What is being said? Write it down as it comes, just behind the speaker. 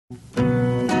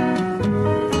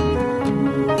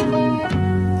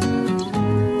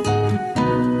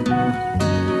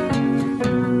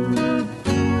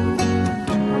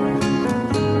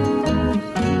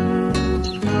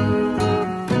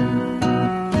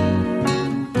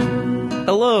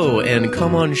Hello, and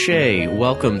come on, Shay.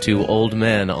 Welcome to Old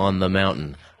Men on the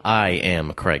Mountain. I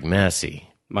am Craig Massey.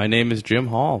 My name is Jim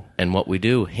Hall. And what we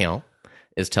do,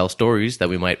 is tell stories that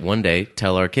we might one day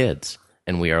tell our kids.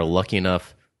 And we are lucky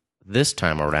enough this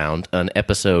time around, on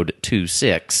episode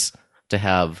 26, to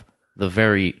have the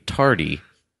very tardy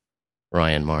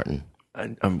Ryan Martin.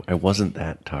 I wasn't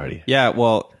that tardy. Yeah,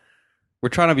 well, we're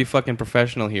trying to be fucking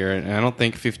professional here, and I don't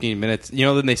think 15 minutes... You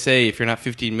know, then they say if you're not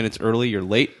 15 minutes early, you're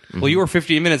late. Mm-hmm. Well, you were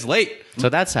 15 minutes late. So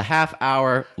that's a half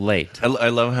hour late. I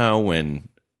love how when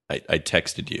I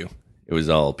texted you, it was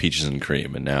all peaches and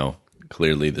cream, and now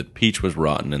clearly the peach was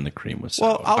rotten and the cream was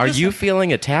sour. Well, are you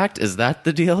feeling attacked? Is that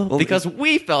the deal? Well, because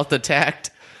we felt attacked.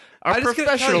 Our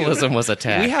professionalism was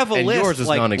attacked. We have a and list yours is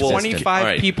like non-existent.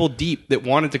 25 people deep that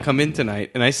wanted to come in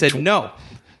tonight, and I said no.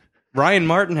 Ryan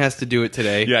Martin has to do it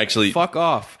today. Yeah, actually, fuck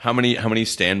off. How many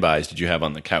standbys did you have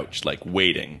on the couch, like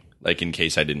waiting, like in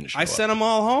case I didn't show up? I sent them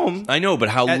all home. I know, but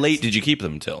how late did you keep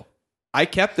them till? I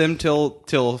kept them till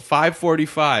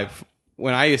 5:45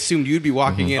 when I assumed you'd be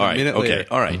walking in a minute later. Okay,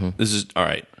 all right. Mm-hmm. This is all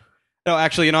right. No,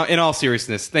 actually, in all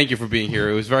seriousness, thank you for being here.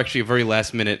 It was actually a very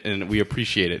last minute, and we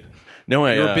appreciate it. No,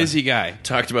 you're a busy guy.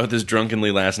 Talked about this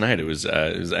drunkenly last night. It was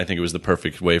I think it was the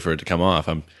perfect way for it to come off.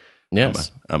 I'm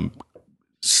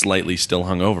slightly still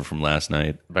hungover from last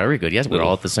night. Very good. Yes, we're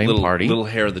all at the same party. Little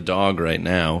hair of the dog right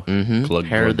now. Mm-hmm.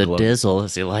 Hair of the dizzle,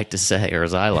 as you like to say, or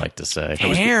as I like to say.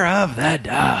 Hair of the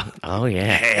dog. Oh,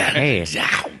 yeah. Hair of the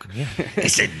dog.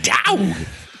 It's a dog.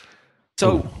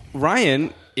 So,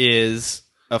 Ryan is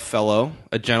a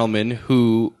gentleman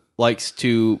who likes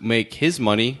to make his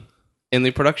money in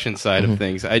the production side of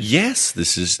things. We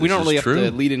don't really true.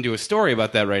 have to lead into a story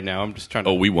about that right now. I'm just trying to...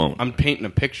 Oh, we won't. I'm painting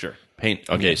a picture.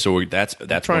 Okay, so that's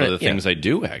one of the things I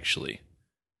do, actually.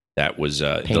 That was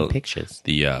paint pictures.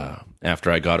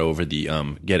 After I got over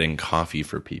the getting coffee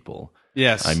for people.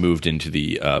 Yes, I moved into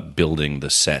the building the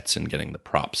sets and getting the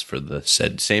props for the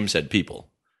said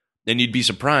people. And you'd be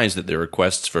surprised that their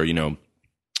requests for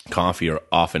coffee are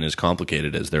often as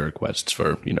complicated as their requests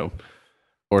for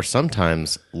or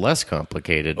sometimes less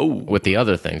complicated with the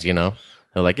other things. They're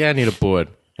like, yeah, I need a board,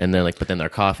 and then but then their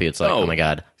coffee, it's like, oh my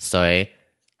god, soy.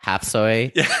 Half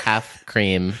soy, half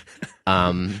cream,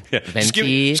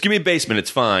 venti. Just give me a basement,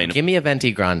 it's fine. Give me a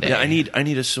venti grande. Yeah, I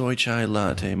need a soy chai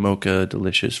latte, mocha,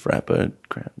 delicious frappa.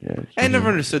 Yeah. I never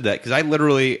understood that because I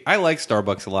like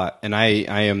Starbucks a lot, and I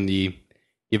am the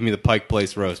give me the Pike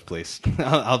Place roast, please.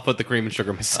 I'll put the cream and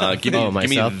sugar myself. Give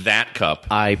me that cup.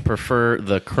 I prefer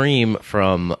the cream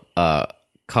from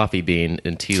Coffee Bean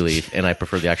and Tea Leaf, and I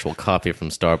prefer the actual coffee from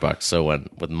Starbucks. So when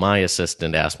my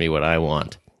assistant asks me what I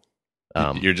want.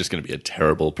 You're just going to be a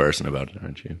terrible person about it,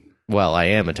 aren't you? Well, I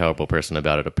am a terrible person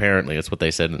about it, apparently. That's what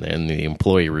they said in the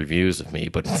employee reviews of me,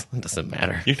 but it doesn't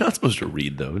matter. You're not supposed to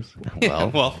read those.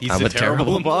 Well, he's I'm a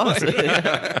terrible boss.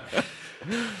 Have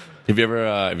you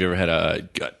ever had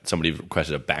somebody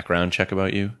requested a background check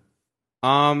about you?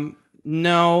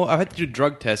 No, I've had to do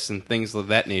drug tests and things of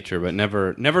that nature, but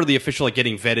never the official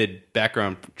getting vetted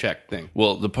background check thing.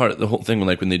 Well, the whole thing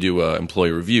when they do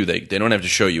employee review, they don't have to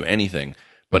show you anything.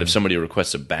 But if somebody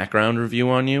requests a background review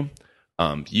on you,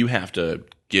 you have to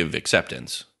give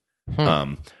acceptance.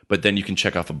 But then you can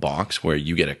check off a box where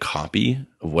you get a copy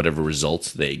of whatever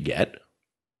results they get.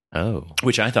 Oh.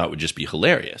 Which I thought would just be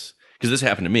hilarious. Because this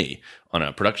happened to me on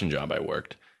a production job I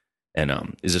worked.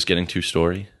 And is this getting too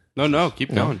story? No,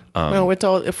 keep going. No, it's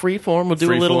all a free form. We'll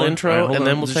do a little intro, right, and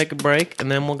then we'll take a break,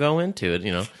 and then we'll go into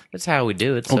it. That's how we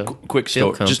do it. So quick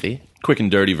story. Just quick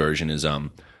and dirty version is...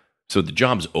 So the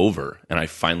job's over, and I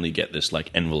finally get this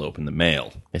envelope in the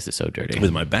mail. This is so dirty.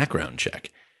 With my background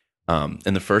check. And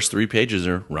the first 3 pages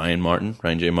are Ryan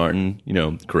J. Martin,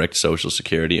 correct social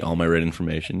security, all my right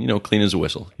information, clean as a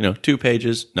whistle. 2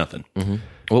 pages, nothing. Mm-hmm.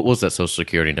 What was that social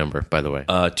security number, by the way?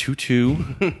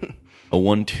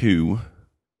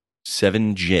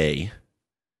 22012-7J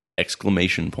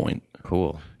exclamation point.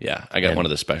 Cool. Yeah, I got one of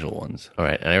the special ones. All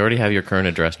right, and I already have your current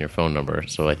address and your phone number,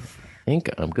 so I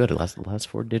think I'm good. The last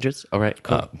 4 digits. All right,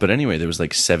 cool. But anyway, there was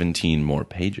 17 more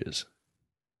pages.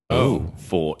 Yeah,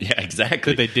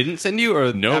 exactly. That they didn't send you,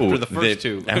 or no, after the first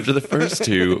 2? After the first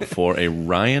 2, for a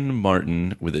Ryan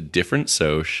Martin with a different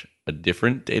soch, a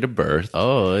different date of birth.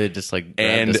 Oh, it just grabbed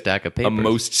a stack of papers. A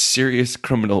most serious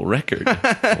criminal record.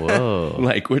 Whoa.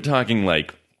 We're talking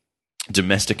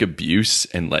domestic abuse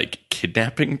and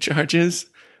kidnapping charges.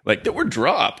 That were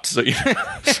dropped. So,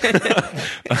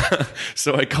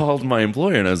 so I called my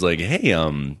employer and I was like, hey,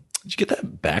 did you get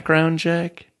that background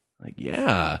check?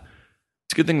 Yeah.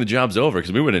 It's a good thing the job's over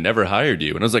because we would have never hired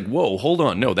you. And I was like, whoa, hold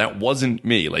on. No, that wasn't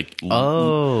me. Look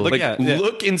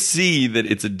and see that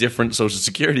it's a different social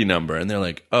security number. And they're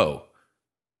like, oh,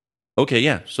 Okay,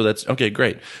 yeah. So that's okay,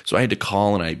 great. So I had to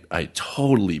call and I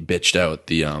totally bitched out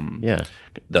the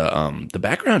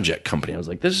background check company. I was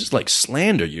like, this is like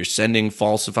slander. You're sending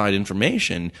falsified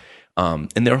information.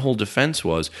 And their whole defense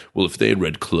was, well, if they had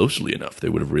read closely enough, they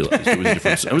would have realized it was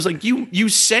different. I was like, you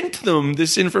sent them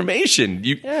this information.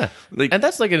 And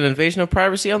that's like an invasion of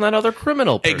privacy on that other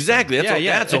criminal person. Exactly.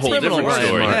 That's a whole different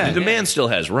story. Yeah, the man still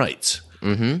has rights.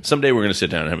 Mm-hmm. Someday we're going to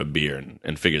sit down and have a beer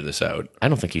and figure this out. I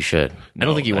don't think you should. I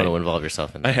don't think you want to involve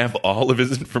yourself in that. I have all of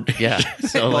his information. Yeah.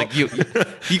 So like you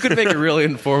could make a really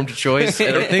informed choice. I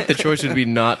don't think the choice would be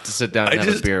not to sit down and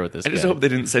have a beer with this guy. I just hope they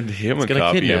didn't send him a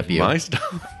copy of my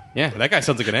stuff. Yeah, that guy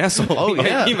sounds like an asshole. Oh,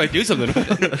 yeah. He might do something.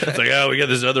 It's like, we got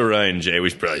this other Ryan J. We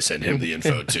should probably send him the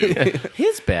info, too.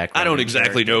 His background. I don't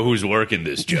exactly know who's working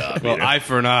this job. Well, eye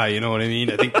for an eye, you know what I mean?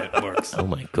 I think that works. Oh,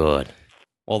 my God.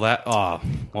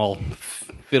 Well,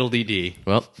 fiddle-dee-dee.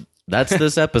 Well, that's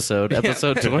this episode,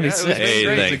 episode 26.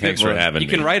 Hey, thanks for having me.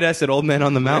 You can write us at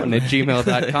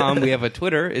oldmenonthemountain@gmail.com. We have a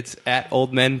Twitter. It's at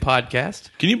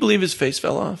oldmenpodcast. Can you believe his face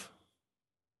fell off?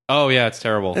 Oh, yeah, it's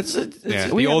terrible.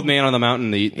 The old man on the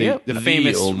mountain, the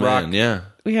famous old rock. man, yeah.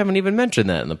 We haven't even mentioned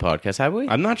that in the podcast, have we?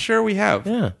 I'm not sure we have.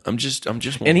 Yeah. I'm just And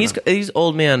he's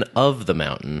old man of the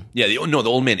mountain. Yeah, the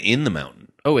old man in the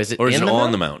mountain. Oh, is it Or is in it the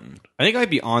on the mountain? mountain? I think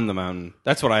I'd be on the mountain.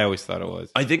 That's what I always thought it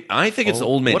was. I think it's the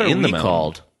old man what are in the we mountain.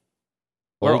 called?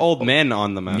 We're old men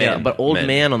on the mountain. Yeah, but old men.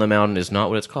 man on the mountain is not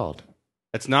what it's called.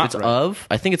 It's not. It's right. of.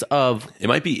 I think it's of. It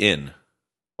might be in.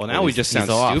 Well, now we just He's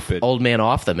sound off. stupid. Old man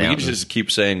off the We mountain. can just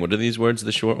keep saying, what are these words,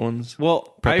 the short ones? Well,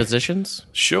 Prepositions?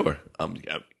 Sure.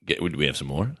 Would we have some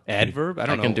more? adverb. I I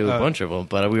don't know. can do a bunch of them,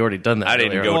 but we already done that. I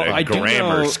didn't earlier. go to I do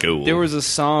grammar know school. There was a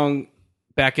song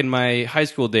back in my high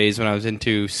school days when I was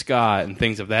into ska and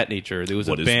things of that nature. There was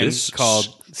What a is band this? called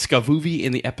Skavuvi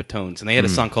in the Epitones, and they had a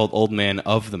song called "Old Man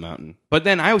of the Mountain." But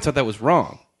then I always thought that was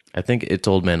wrong. I think it's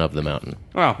old man of the mountain.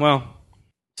 Oh, well.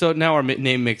 So now our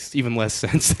name makes even less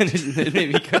sense than it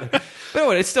maybe could. But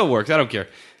anyway, it still works. I don't care.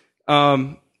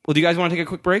 Well, do you guys want to take a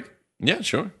quick break? Yeah,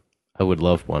 sure. I would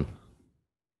love one.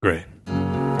 Great.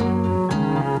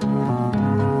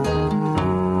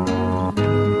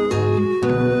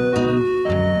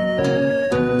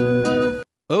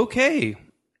 Okay.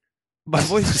 My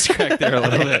voice was cracked there a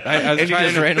little bit. I was And you trying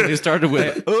just to randomly started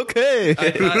with, okay.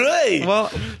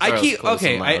 Well, I was keep close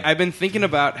okay. and loud. I've been thinking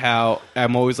about how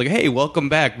I'm always like, "Hey, welcome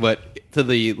back," but to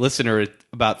the listener, it's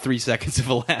about 3 seconds of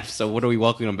a laugh. So, what are we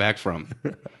welcoming them back from?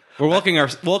 We're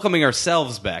welcoming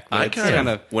ourselves back. But I it's kind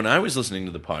of when I was listening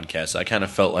to the podcast, I kind of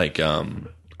felt like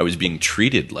I was being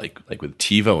treated like with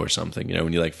TiVo or something. You know,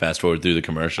 when you like fast forward through the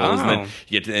commercials and then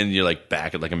you get to the end, you're like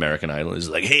back at like American Idol. It's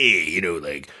like, hey, you know,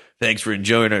 like thanks for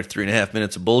enjoying our 3.5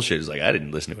 minutes of bullshit. It's like I didn't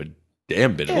listen to a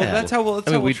damn bit of well, it. that's how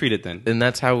we treat it then. And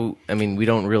that's how, I mean, we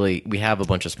don't really, we have a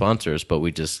bunch of sponsors, but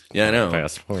we just Yeah, I know.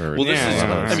 fast forward. Well, this Yeah, is.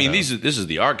 yeah, I mean, this is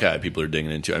the archive people are digging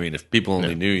into. I mean, if people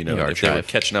only knew, you know, the if they were archive.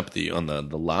 catching up on the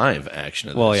live action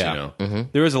of Well, this, yeah. you know.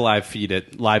 There is a live feed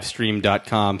at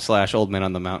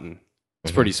livestream.com/oldmenonthemountain.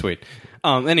 It's pretty sweet.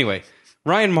 Anyway,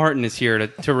 Ryan Martin is here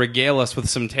to regale us with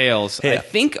some tales. Hey, I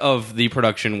think of the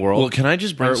production world. Well, can I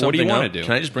just bring Or something what do you want up? to do?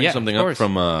 Can I just bring Yeah, something of up course.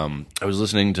 from? I was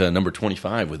listening to number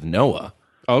 25 with Noah,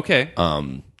 Okay.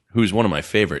 who's one of my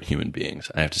favorite human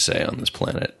beings. I have to say on this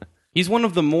planet. He's one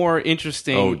of the more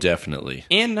interesting Oh, definitely.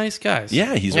 and nice guys.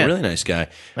 Yeah, he's a really nice guy.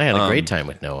 I had a great time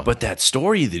with Noah. But that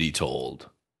story that he told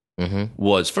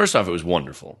was, first off, it was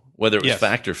wonderful. Whether it was Yes.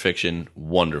 fact or fiction,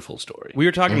 wonderful story. We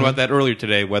were talking about that earlier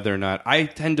today, whether or not I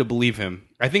tend to believe him.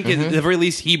 I think at the very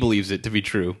least he believes it to be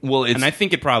true. Well, it's- and I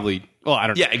think it probably. Well, I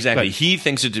don't know. Yeah, exactly. But He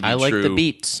thinks it to be I like true. the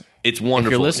beats. It's If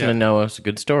wonderful. you're listening, Noah, it's a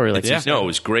good story. Like, Yeah. No, it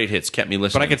was great hits. Kept me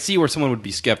listening. but I could see where someone would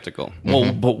be skeptical.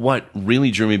 Well, but what really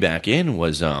drew me back in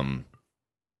was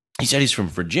he said he's from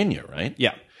Virginia, right?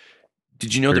 Yeah.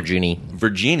 Did you know Virginia. that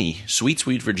Virginia, sweet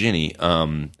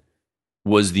Virginia,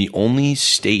 was the only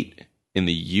state in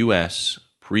the U.S.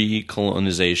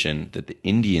 pre-colonization that the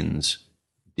Indians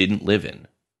didn't live in?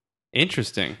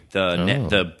 Interesting.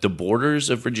 The borders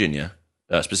of Virginia,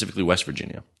 specifically West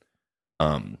Virginia,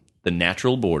 the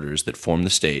natural borders that form the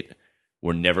state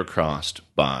were never crossed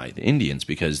by the Indians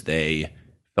because they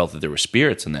felt that there were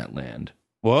spirits in that land.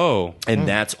 Whoa. And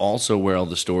that's also where all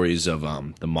the stories of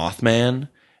the Mothman,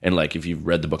 and like if you've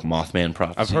read the book Mothman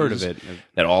Prophecies, I've heard of it.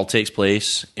 that all takes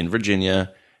place in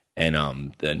Virginia.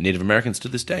 And the Native Americans to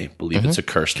this day believe it's a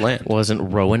cursed land. Wasn't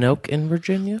Roanoke in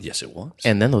Virginia? Yes, it was.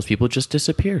 And then those people just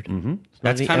disappeared.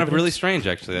 That's kind of really strange,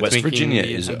 actually. That's West Virginia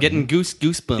is I'm getting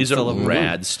goosebumps. Is a all over.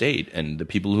 rad state, and the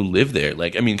people who live there,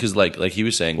 because like he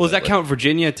was saying, Well, does that count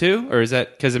Virginia too, or is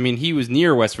that because he was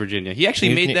near West Virginia? He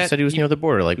actually made that. Said he was near the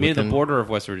border, like made within, the border of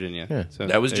West Virginia. Yeah. So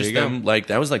that was there just you go. them. Like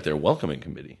that was like their welcoming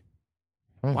committee.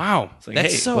 Wow, like,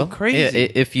 that's hey, so well, crazy. Yeah,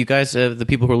 if you guys, the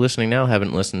people who are listening now,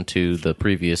 haven't listened to the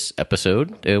previous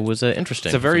episode, it was interesting.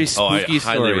 It's a very I spooky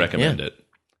highly story. recommend it.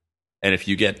 And if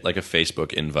you get like a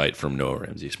Facebook invite from Noah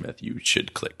Ramsey Smith, you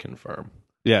should click confirm,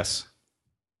 Yes,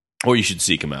 or you should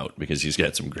seek him out because he's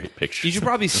got some great pictures. you should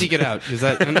probably seek it out because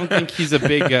I don't think he's a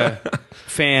big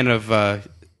fan of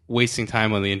wasting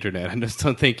time on the internet. I just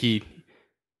don't think he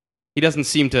doesn't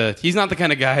seem to. He's not the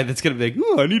kind of guy that's going to be like,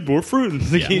 "Oh, I need more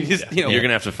friends." Like, he just, You're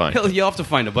gonna have to find him. You'll have to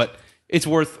find him, but it's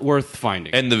worth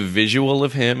finding. And the visual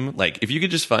of him, like if you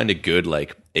could just find a good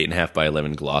like 8.5 by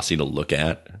 11 glossy to look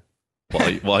at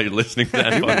while you're listening to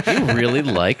that one. You really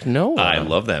like Noah. I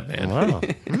love that man. Wow.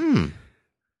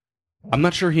 I'm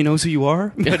not sure he knows who you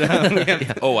are, but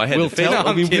Oh, I had We'll to tell,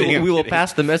 I'm kidding, we will kidding.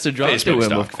 pass the message on to Facebook him,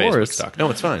 stock, of course. Facebook stock. No,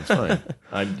 it's fine. It's fine.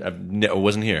 I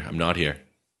wasn't here. I'm not here.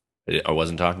 I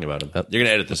wasn't talking about him. You're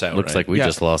gonna edit this out. Looks right? like we Yeah.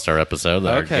 just lost our episode.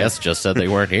 Our Okay. guests just said they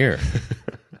weren't here.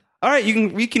 all right,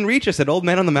 you can reach us at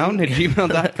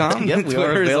oldmanonthemountain@gmail.com. Yep, we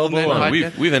are available Hold on on,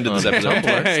 we've ended this episode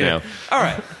twice now. All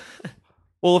right.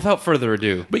 Well, without further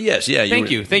ado, But yes, yeah. thank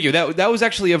you. That was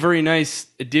actually a very nice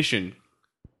addition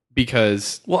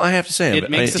because Well, I have to say, it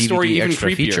makes the DVD story even extra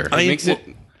creepier. feature. It makes it.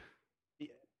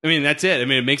 I mean, that's it. I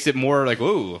mean, it makes it more like,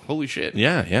 whoa, holy shit.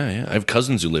 Yeah. I have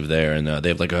cousins who live there, and they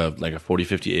have like a 40,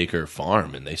 50 acre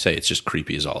farm, and they say it's just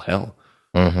creepy as all hell.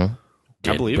 Mm-hmm.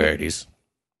 I believe it. birdies.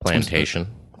 Plantation.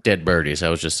 Dead birdies. I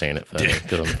was just saying it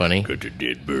because I'm funny. Good to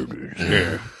dead birds.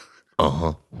 Yeah.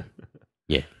 Uh-huh.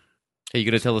 Yeah. Hey, you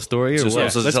going to tell a story or So-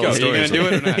 what? so- Let's tell go. the Are you story. going to do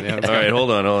it or not? Yeah, let's All go. right, hold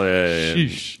on. Yeah.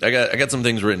 Sheesh. I got some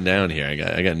things written down here.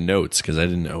 I got notes because I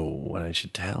didn't know what I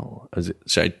should tell.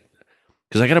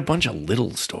 Because I got a bunch of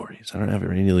little stories. I don't have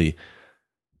really.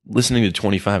 Listening to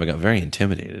 25, I got very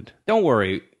intimidated. Don't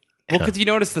worry. Well, because you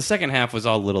noticed the second half was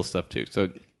all little stuff too. So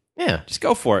Yeah. just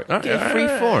go for it. Get free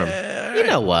form. You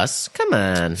know us. Come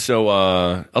on. So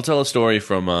I'll tell a story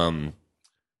from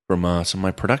some of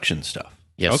my production stuff.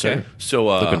 Yes, Okay. sir. So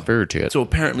Looking forward to it. so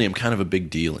apparently I'm kind of a big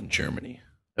deal in Germany.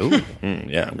 Ooh.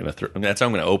 Yeah, that's how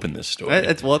I'm gonna open this story.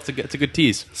 It's a good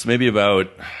tease. So maybe I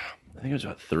think it was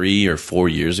about 3 or 4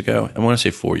 years ago. I want to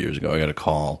say 4 years ago. I got a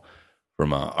call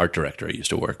from an art director I used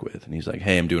to work with, and he's like,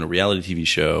 "Hey, I'm doing a reality TV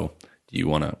show. Do you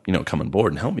want to, come on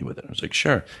board and help me with it?" I was like,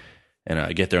 "Sure." And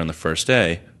I get there on the first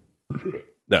day.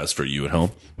 That was for you at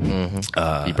home.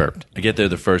 He burped. I get there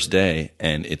the first day,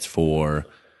 and it's for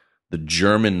the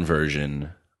German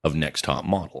version of Next Top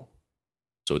Model.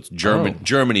 So it's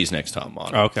Germany's Next Top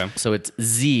Model. Okay. So it's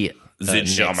the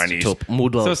next Germany's. top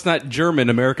model. So it's not German,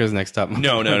 America's Next Top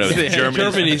Model. No. It's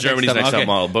Germany's Next Top Okay.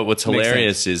 Model. But what's Makes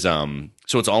hilarious is,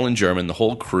 so it's all in German. The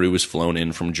whole crew is flown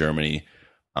in from Germany,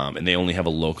 and they only have a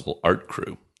local art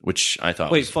crew, which I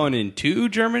thought Wait, was... flown into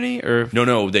Germany or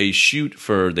No, they do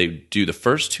the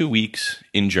first 2 weeks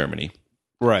in Germany,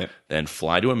 right? then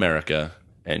fly to America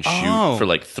and shoot Oh. for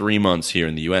like 3 months here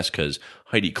in the U.S. because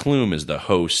Heidi Klum is the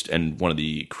host and one of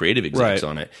the creative execs Right.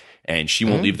 on it, and she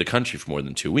won't leave the country for more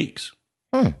than 2 weeks.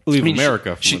 Leave mean,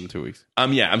 America for she- more than 2 weeks.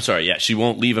 Yeah, I'm sorry. Yeah, she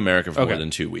won't leave America for Okay. more than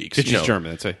 2 weeks. It's You just know,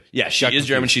 German. That's it. Yeah, she Got is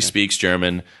German. confused, She yeah. speaks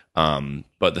German.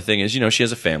 But the thing is, she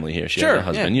has a family here. She Sure, has a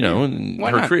husband. yeah. And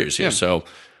Why her not? career's here. Yeah.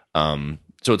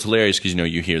 So it's hilarious because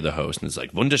you hear the host and it's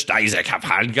like Wundersteise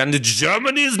Kaphalgan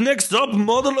Germany's next top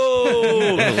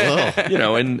model.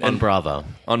 and on Bravo.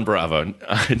 on Bravo. No,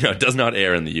 it does not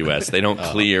air in the U.S. They don't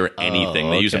clear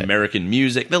anything. They use okay. American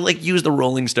music. They'll use the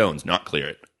Rolling Stones, not clear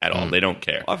it at all. They don't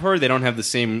care. I've heard they don't have the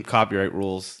same copyright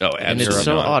rules. Oh, And absolutely it's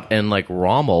so not. odd. And like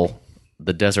Rommel,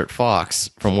 the Desert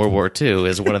Fox from World War II,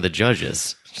 is one of the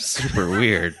judges. Super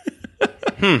weird.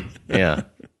 Yeah.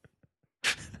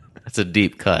 That's a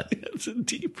deep cut. It's a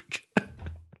deep.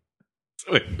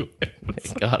 Wait.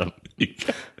 Got him.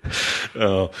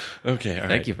 Oh, okay. All right.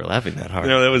 Thank you for laughing that hard.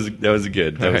 No, that was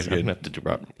good. That All was right, I'm good. gonna have to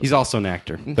drop. He's also an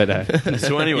actor, but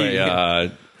So anyway,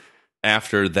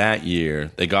 after that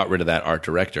year, they got rid of that art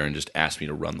director and just asked me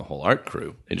to run the whole art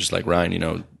crew. They just like,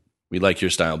 Ryan, we like your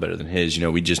style better than his.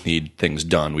 We just need things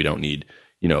done. We don't need,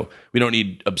 we don't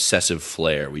need obsessive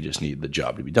flair. We just need the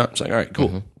job to be done. It's like, all right,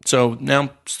 cool. So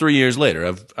now it's 3 years later.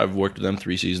 I've worked with them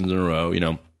 3 seasons in a row.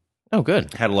 Oh,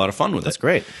 good. Had a lot of fun with That's it.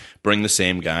 great. Bring the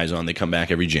same guys on. They come back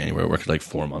every January. Work like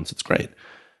 4 months. It's great.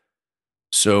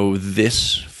 So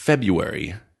this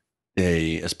February,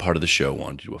 they, as part of the show,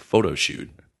 wanted to do a photo shoot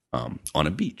on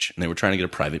a beach. And they were trying to get a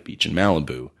private beach in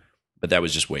Malibu, but that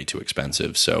was just way too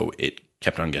expensive. So it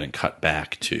kept on getting cut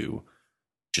back to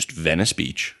just Venice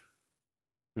Beach.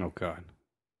 Oh, God.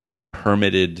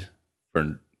 Permitted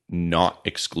for not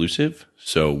exclusive,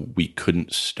 so we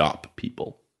couldn't stop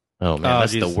people. Oh, man,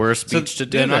 that's the worst beach to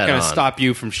do that on. They're not going to stop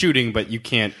you from shooting, but you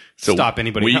can't stop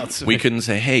anybody else. We couldn't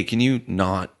say, hey, can you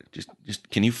not... Just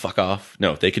can you fuck off?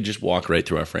 No, they could just walk right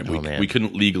through our frame. We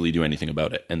couldn't legally do anything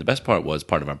about it. And the best part was,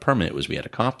 part of our permit was we had a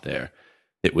cop there.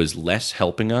 It was less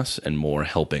helping us and more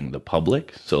helping the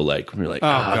public. So like we were like,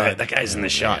 that guy's in the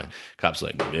shot. Cop's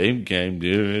like,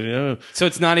 okay. So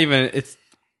it's not even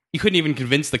you couldn't even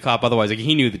convince the cop otherwise. Like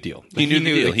he knew the deal. He knew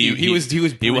the deal.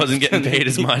 He wasn't getting paid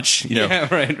as much. You know? Yeah,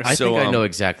 right. I think I know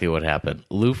exactly what happened.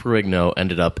 Lou Ferrigno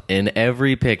ended up in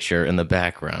every picture in the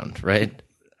background, right?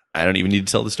 I don't even need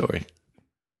to tell the story.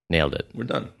 Nailed it. We're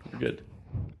done. We're good.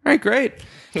 All right, great.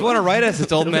 If you want to write us,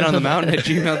 it's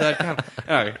oldmenonthemountain@gmail.com.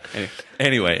 All right.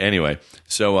 Anyway.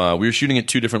 So we were shooting at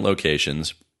 2 different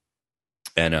locations.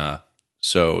 And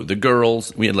so the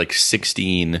girls, we had like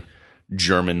 16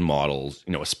 German models,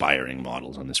 aspiring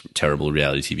models on this terrible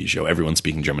reality TV show. Everyone's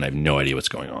speaking German. I have no idea what's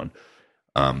going on.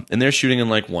 And they're shooting in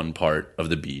like one part of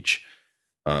the beach.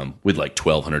 With like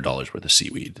 $1,200 worth of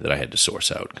seaweed that I had to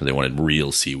source out because they wanted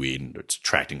real seaweed and it's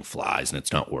attracting flies and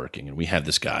it's not working. And we have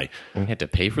this guy. And we had to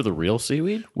pay for the real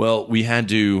seaweed? Well, we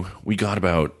got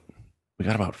about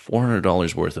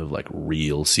 $400 worth of like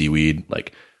real seaweed,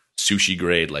 like sushi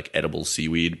grade, like edible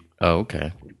seaweed. Oh,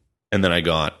 okay. And then I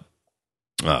got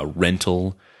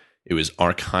rental. It was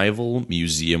archival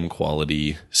museum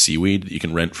quality seaweed that you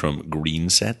can rent from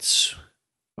Green Sets.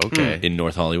 Okay. In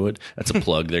North Hollywood. That's a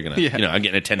plug. They're going to, I'm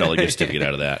getting a $10 gift certificate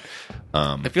out of that.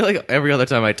 I feel like every other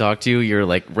time I talk to you, you're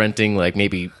like renting like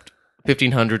maybe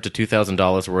 $1,500 to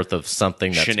 $2,000 worth of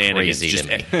something that's crazy to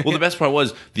me. Well, the best part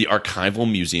was the archival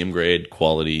museum grade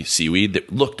quality seaweed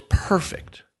that looked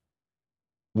perfect.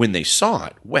 When they saw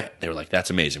it wet, they were like, that's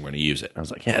amazing. We're going to use it. And I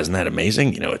was like, yeah, isn't that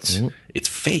amazing? It's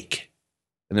fake.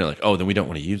 And they're like, oh, then we don't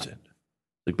want to use it.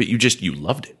 Like, but you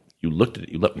loved it. You looked at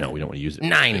it. No, we don't want to use it.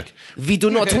 9. We do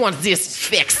not want this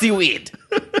fake seaweed.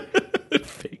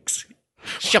 Fake seaweed.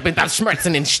 Shopping beim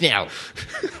Schmerzen in Schnell.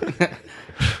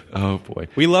 Oh boy,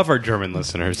 we love our German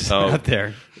listeners out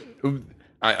there.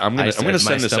 I'm gonna send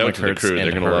this out to the crew.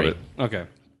 They're gonna love it. Okay.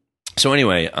 So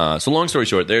anyway, so long story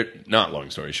short, they're not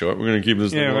long story short. We're gonna keep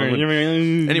this.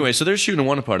 Anyway, so they're shooting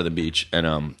one part of the beach,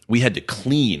 and we had to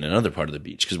clean another part of the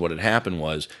beach because what had happened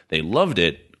was they loved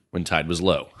it when tide was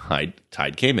low.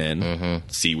 Tide came in,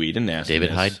 seaweed and nastiness.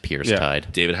 David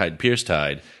Hyde Pierce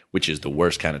tide, which is the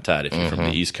worst kind of tide if you're from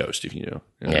the East Coast, if you know.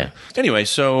 Yeah. Anyway,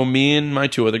 so me and my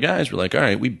 2 other guys were like, all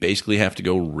right, we basically have to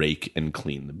go rake and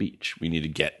clean the beach. We need to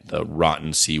get the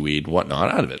rotten seaweed,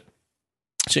 whatnot, out of it.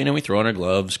 So, we throw on our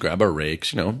gloves, grab our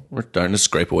rakes, we're starting to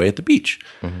scrape away at the beach.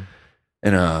 And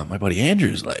my buddy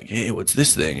Andrew's like, hey, what's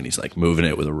this thing? And he's like moving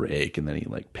it with a rake, and then he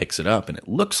like picks it up, and it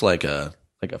looks like a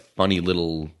funny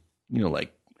little,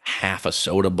 like half a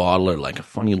soda bottle or like a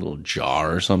funny little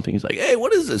jar or something. He's like, hey,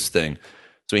 what is this thing?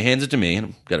 So he hands it to me, and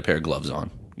I've got a pair of gloves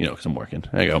on, because I'm working.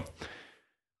 I go,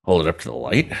 hold it up to the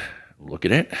light, look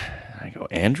at it. I go,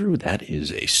 Andrew, that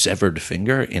is a severed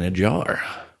finger in a jar.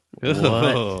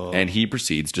 What? And he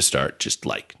proceeds to start just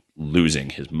like losing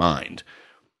his mind.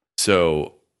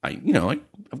 So I've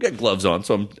got gloves on,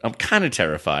 so I'm kind of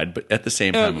terrified, but at the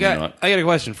same time, I'm not. I got a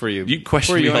question for you. You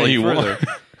question me all you want.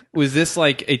 Was this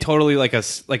like a totally like a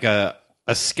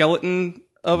skeleton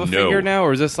of a finger now,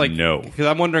 or is this like no? Because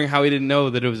I'm wondering how he didn't know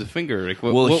that it was a finger. Like,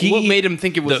 what made him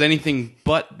think it was anything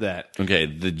but that? Okay,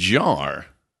 the jar,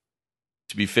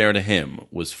 to be fair to him,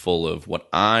 was full of what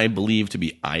I believe to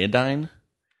be iodine.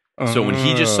 So when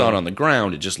he just saw it on the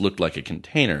ground, it just looked like a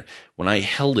container. When I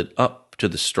held it up to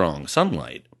the strong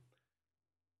sunlight,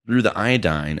 through the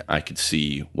iodine, I could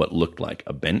see what looked like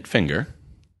a bent finger.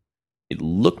 It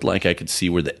looked like I could see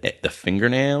where the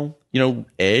fingernail,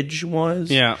 edge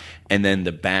was. Yeah. And then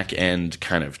the back end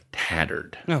kind of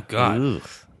tattered. Oh, God.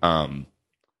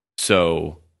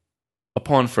 So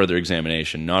upon further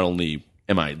examination, not only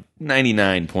am I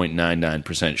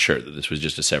 99.99% sure that this was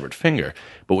just a severed finger,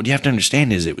 but what you have to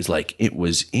understand is it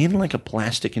was in like a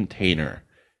plastic container,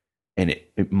 and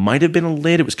it might have been a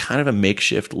lid. It was kind of a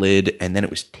makeshift lid, and then it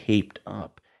was taped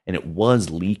up, and it was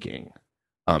leaking.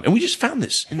 And we just found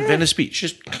this in Venice Beach,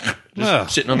 just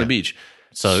sitting on the beach.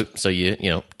 So you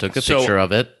took a picture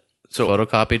of it,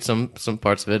 photocopied some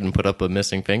parts of it, and put up a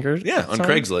missing finger. Yeah, on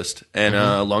Craigslist. And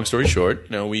long story short,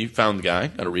 we found the guy,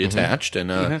 got it reattached,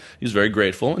 and he was very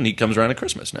grateful. And he comes around at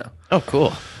Christmas now. Oh,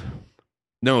 cool.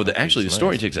 No, actually, the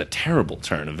story takes a terrible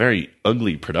turn, a very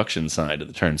ugly production side of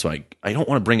the turn. So I don't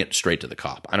want to bring it straight to the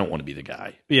cop. I don't want to be the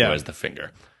guy who has the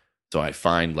finger. So I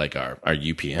find like our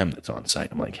UPM that's on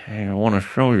site. I'm like, hey, I want to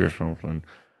show you something.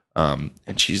 And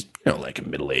she's like a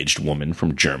middle-aged woman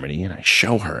from Germany, and I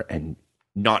show her, and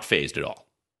not phased at all.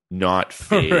 Not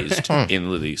phased in the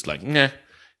least. Like, nah,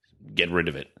 get rid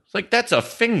of it. It's like, that's a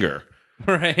finger.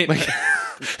 Right. Like,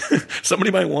 somebody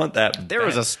might want that. There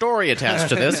is a story attached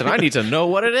to this, and I need to know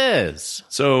what it is.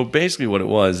 So basically what it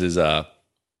was is I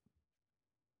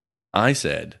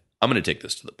said, I'm going to take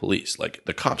this to the police. Like,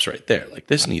 the cop's right there. Like,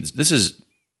 this is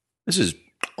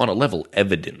on a level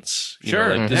evidence. You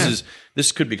know, like,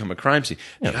 this could become a crime scene.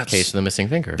 Case of the missing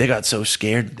finger. They got so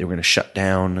scared they were going to shut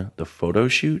down the photo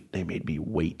shoot. They made me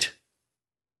wait.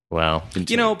 Wow.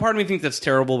 Part of me thinks that's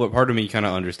terrible, but part of me kind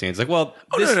of understands. Like, well,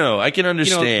 no, I can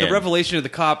understand. The revelation of the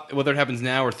cop, whether it happens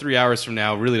now or 3 hours from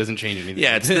now, really doesn't change anything.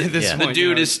 Yeah, it's the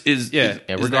dude is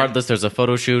regardless, there's a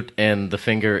photo shoot, and the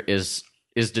finger is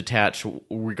detached,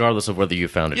 regardless of whether you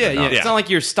found it or not. It's not like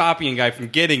you're stopping a guy from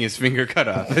getting his finger cut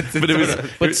off.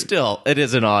 But still, it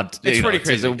is an odd. It's pretty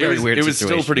crazy. It's a very weird. It was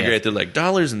situation, still pretty great. They're like,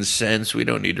 dollars and cents. We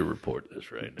don't need to report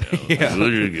this right now.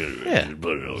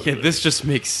 This just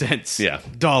makes sense. Yeah,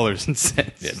 dollars and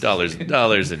cents. Yeah,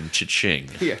 dollars and cha-ching.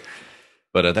 Yeah.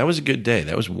 But that was a good day.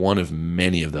 That was one of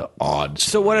many of the odd.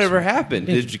 So whatever happened?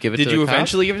 Did you give it? Did to you the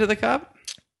eventually give it to the cop?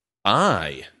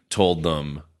 I told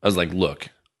them, I was like, look,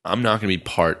 I'm not going to be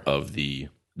part of the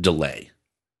delay.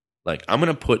 Like, I'm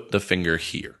going to put the finger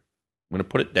here. I'm going to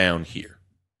put it down here.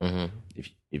 Mm-hmm.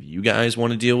 If you guys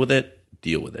want to deal with it,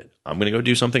 deal with it. I'm going to go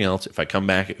do something else. If I come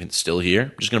back, if it's still here,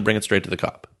 I'm just going to bring it straight to the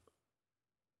cop.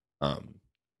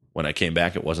 When I came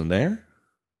back, it wasn't there.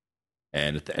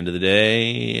 And at the end of the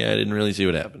day, I didn't really see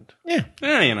what happened. Yeah.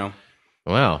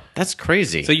 Wow, that's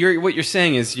crazy. So what you're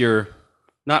saying is you're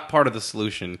not part of the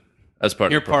solution. That's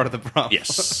part. You're part of the problem.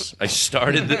 Yes, I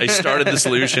started the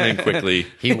solution, and quickly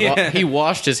he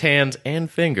washed his hands and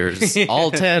fingers, all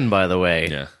 10, by the way,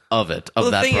 Yeah. of that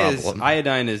the thing problem. is,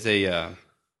 iodine is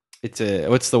it's a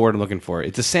what's the word I'm looking for?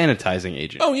 It's a sanitizing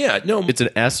agent. Oh yeah, no, It's an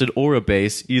acid or a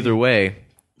base. Either way,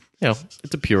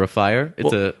 it's a purifier. It's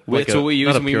That's what we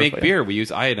use when we make purifier. beer. We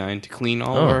use iodine to clean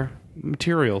all our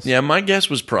materials. yeah. My guess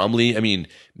was probably,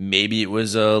 maybe it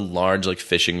was a large like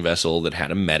fishing vessel that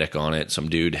had a medic on it. Some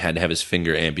dude had to have his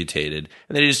finger amputated,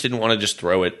 and they just didn't want to just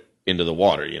throw it into the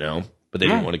water, But they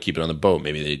didn't want to keep it on the boat.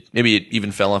 Maybe it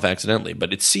even fell off accidentally.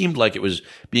 But it seemed like it was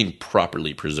being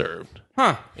properly preserved.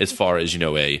 Huh. As far as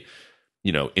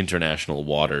international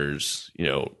waters,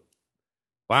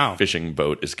 Wow. fishing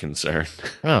boat is concerned.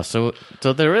 Oh, so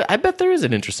I bet there is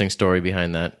an interesting story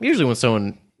behind that. Usually when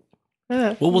someone...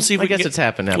 Well, we'll see if I we guess can it's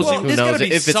happened now. Well, Who there's knows gotta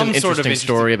be if it's some an sort of interesting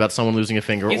story about someone losing a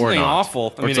finger or Something not.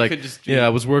 awful. Or it's like, could just I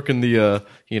was working the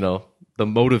the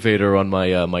motivator on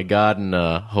my garden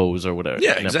hose or whatever.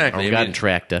 Yeah, exactly. Or garden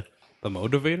tractor. the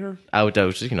motivator.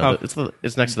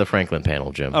 It's next to the Franklin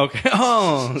panel, Jim. Okay.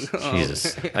 Oh,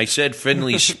 Jesus. I said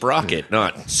Finley sprocket,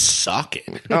 not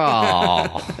socket.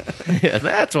 Oh, yeah,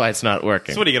 that's why it's not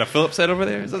working. So what do you got, a Phillips head over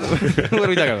there? What are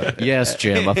we talking about? Yes,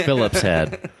 Jim, a Phillips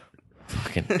head.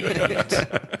 Fucking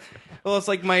idiot. Well, it's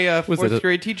like my fourth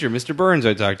grade teacher, Mr. Burns,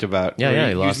 I talked about. Yeah, where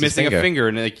he lost was his missing finger. a finger,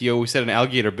 and he always said an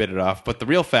alligator bit it off. But the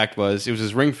real fact was, it was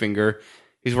his ring finger.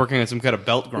 He's working on some kind of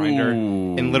belt grinder,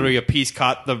 and literally a piece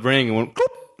caught the ring and went,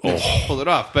 and pulled it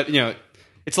off. But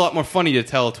it's a lot more funny to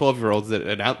tell 12-year-olds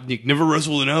that you never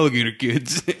wrestle with an alligator,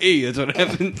 kids. Hey, that's what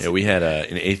happens. Yeah, we had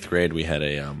in 8th grade, we had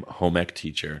a home ec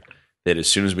teacher that as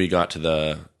soon as we got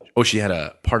to she had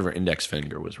a part of her index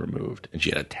finger was removed, and she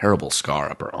had a terrible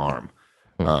scar up her arm.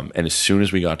 And as soon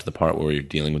as we got to the part where we were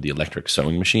dealing with the electric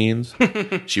sewing machines,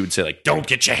 she would say, like, don't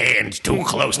get your hands too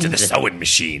close to the sewing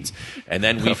machines. And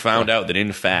then we found out that,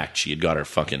 in fact, she had got her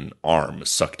fucking arm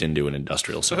sucked into an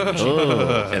industrial sewing machine.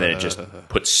 And then it just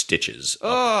put stitches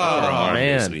up her arm.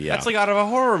 man. basically. Yeah. That's like out of a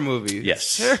horror movie.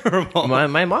 Yes. It's terrible.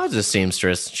 My mom's a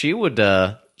seamstress. She would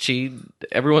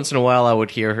every once in a while I would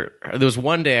hear her. There was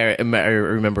one day I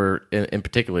remember in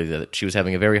particular that she was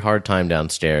having a very hard time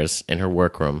downstairs in her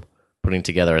workroom putting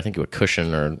together, I think it was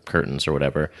cushion or curtains or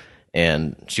whatever,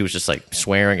 and she was just like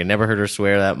swearing. I never heard her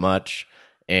swear that much,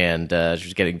 and she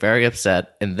was getting very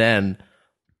upset. And then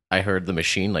I heard the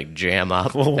machine like jam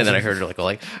up, and then I heard her go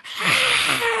like,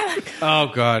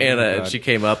 Oh god. and she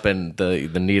came up, and the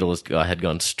needle had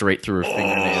gone straight through her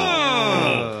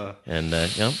fingernail.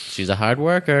 And she's a hard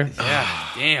worker. Yeah.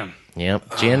 Damn.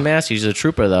 Yep, Jan Massey, she's a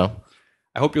trooper though.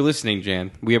 I hope you're listening,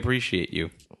 Jan. We appreciate you.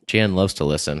 Jan loves to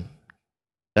listen.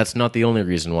 That's not the only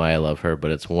reason why I love her, but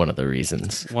it's one of the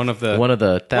reasons. One of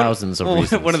the thousands of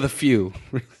reasons. One of the few.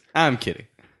 I'm kidding.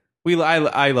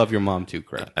 I love your mom too,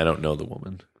 Craig. I don't know the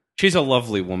woman. She's a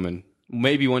lovely woman.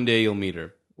 Maybe one day you'll meet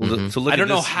her. So look I don't at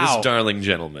know this, how. this darling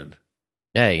gentleman.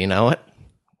 Hey, you know what?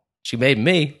 She made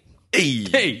me.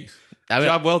 Hey, I mean,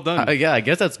 job well done. yeah, I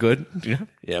guess that's good.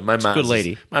 Yeah, my mom's good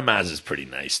lady. My mom's is pretty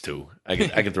nice too. I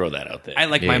can throw that out there. I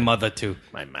like my mother too.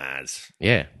 my mom's.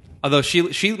 Yeah. Although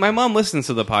my mom listens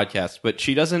to the podcast, but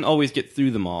she doesn't always get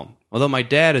through them all. Although my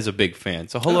dad is a big fan.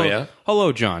 So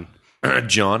hello, John.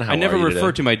 John, how I never are you refer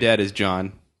today? to my dad as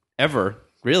John ever,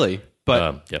 really.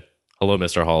 But Yeah. Hello,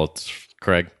 Mr. Hall. It's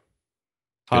Craig.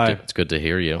 hi, It's good to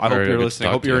hear you. I hope Or you're good to listening. I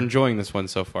talk hope to you're you. enjoying this one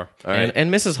so far. All right.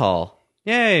 And Mrs. Hall.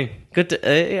 Yay! Good to.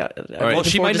 Yeah, Well,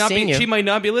 she might not be. She might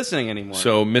not be listening anymore.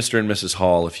 So, Mr. and Mrs.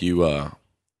 Hall, if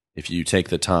you take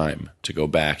the time to go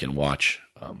back and watch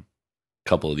a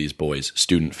couple of these boys'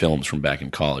 student films from back in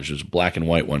college, there's a black and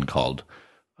white one called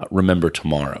 "Remember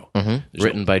Tomorrow,"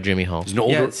 Written by Jimmy Hall. There's an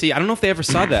older. yeah, see, I don't know if they ever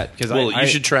saw that because You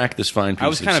should track this fine piece. I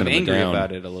was kind of cinema angry down.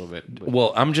 about it a little bit. But-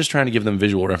 Well, I'm just trying to give them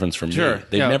visual reference from Sure. me.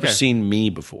 They've Yeah, never okay. seen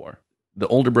me before. The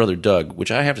older brother Doug,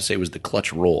 which I have to say was the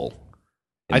clutch role.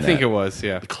 I think it was.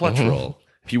 Yeah, the clutch role.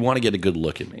 If you want to get a good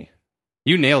look at me,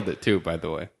 you nailed it too. By the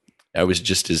way. I was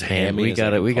just as Man, hammy. we as got I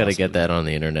to could we got to possibly get that on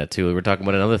the internet too. We were talking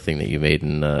about another thing that you made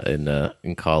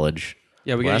in college.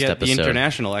 Yeah, we got to Last get episode. the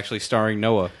International actually starring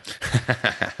Noah.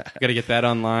 Got to get that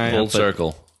online. Full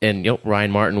circle. And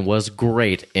Ryan Martin was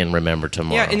great in Remember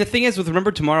Tomorrow. Yeah, and the thing is with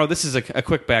Remember Tomorrow, this is a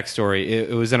quick backstory.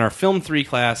 It was in our film 3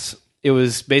 class. It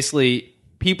was basically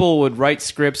people would write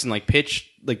scripts and like pitch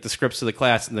like the scripts to the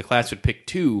class, and the class would pick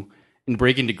 2 and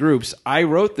break into groups. I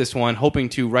wrote this one hoping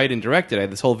to write and direct it. I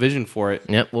had this whole vision for it.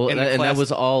 Yep. Well, And and, the that class-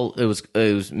 was all. It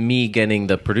was me getting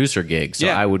the producer gig, so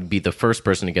Yeah. I would be the first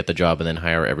person to get the job and then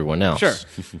hire everyone else. Sure.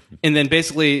 And then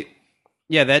basically,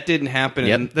 yeah, that didn't happen.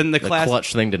 Yep. And then the The class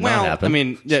clutch thing did not well, happen. I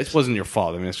mean, yeah, it wasn't your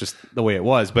fault. I mean, it's just the way it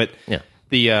was. But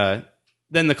Yeah.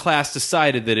 then the class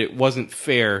decided that it wasn't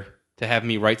fair to have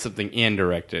me write something and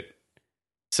direct it.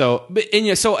 So,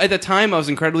 so at the time I was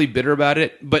incredibly bitter about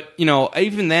it. But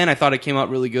even then I thought it came out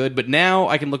really good. But now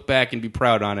I can look back and be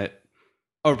proud of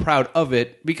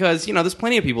it because there's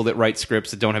plenty of people that write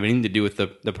scripts that don't have anything to do with the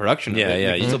production. Yeah, of it.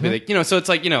 yeah, They can still be like, so it's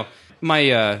like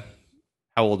my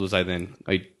how old was I then?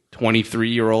 My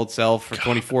 23-year-old self or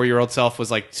 24-year-old self was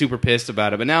like super pissed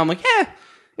about it. But now I'm like,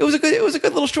 it was a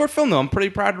good little short film though. I'm pretty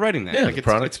proud of writing that. Yeah, like, the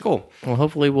product. it's cool. Well,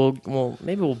 hopefully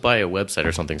maybe we'll buy a website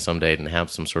or something someday and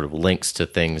have some sort of links to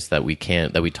things that we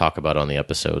talk about on the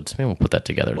episodes. Maybe we'll put that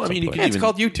together. Well, at I mean, some you point. can It's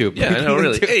called YouTube. Yeah, I know,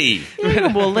 really. Hey,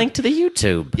 Yeah, we'll link to the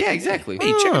YouTube. Yeah, exactly.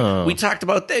 hey, check. Oh. We talked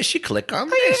about this. You click on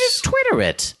You this. just Twitter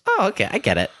it. Oh, okay, I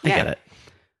get it. I get it.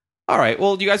 All right.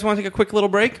 Well, do you guys want to take a quick little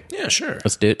break? Yeah, sure.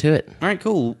 Let's do it to it. All right,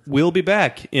 cool. We'll be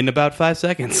back in about 5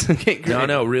 seconds. Okay, great.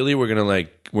 No, really, we're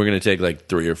gonna take like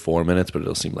 3 or 4 minutes, but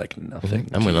it'll seem like nothing.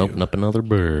 I'm going to open up another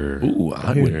bird. Ooh,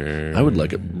 I would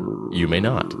like it. You may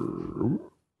not.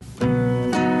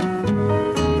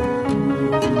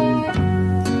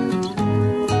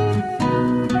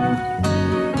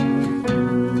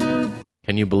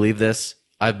 Can you believe this?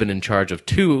 I've been in charge of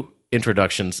 2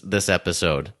 introductions this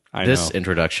episode. This know.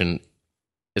 introduction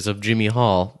is of Jimmy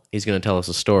Hall. He's going to tell us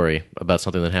a story about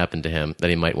something that happened to him that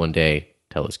he might one day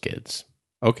tell his kids.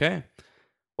 Okay.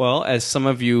 Well, as some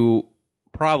of you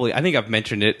probably, I think I've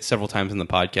mentioned it several times in the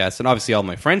podcast, and obviously all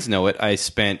my friends know it. I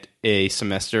spent a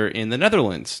semester in the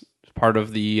Netherlands, part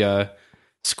of the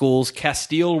school's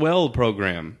Castile Well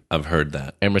program. I've heard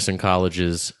that. Emerson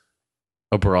College's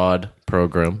abroad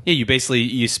program. Yeah,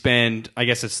 you spend, I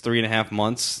guess it's 3.5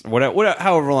 months,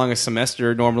 however long a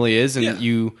semester normally is, and Yeah.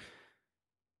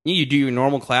 you do your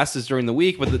normal classes during the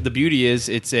week. But the beauty is,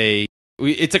 it's like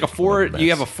you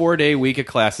have a 4-day week of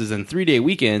classes and 3-day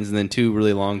weekends, and then 2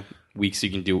 really long weeks you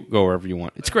can go wherever you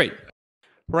want. It's great.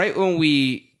 Right when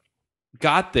we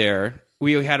got there,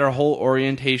 we had our whole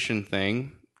orientation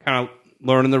thing, kind of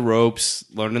learning the ropes,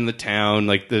 learning the town.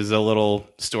 Like there's a little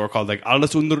store called like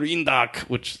Alles under één dak,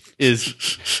 which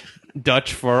is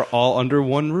Dutch for all under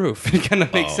one roof. It kind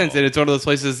of makes sense, and it's one of those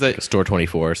places that Store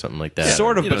 24 or something like that.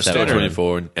 Sort of, but Star better.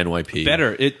 24, NYP.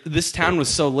 better. This town was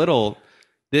so little.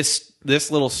 This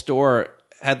little store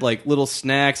had like little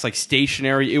snacks, like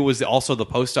stationery. It was also the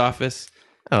post office.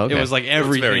 Oh, okay. It was like very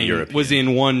everything European. was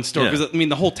in one store. Yeah. Because I mean,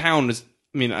 the whole town is.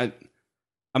 I mean,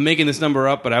 I'm making this number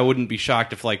up, but I wouldn't be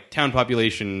shocked if like town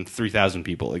population 3,000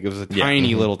 people. Like it was a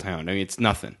tiny little town. I mean, it's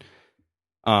nothing.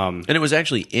 And it was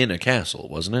actually in a castle,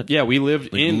 wasn't it? Yeah, we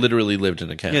lived Like, in. literally lived in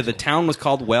a castle. Yeah, the town was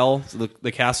called Well. So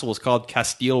the castle was called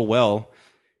Castile Well.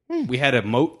 We had a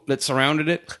moat that surrounded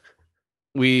it.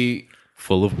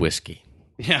 Full of whiskey.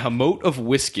 A moat of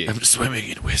whiskey. I'm swimming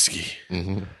in whiskey.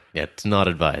 Yeah, it's not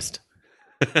advised.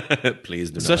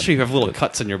 Please do Especially if you have little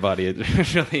cuts on your body.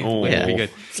 It really not. would be good.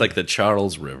 It's like the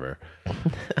Charles River.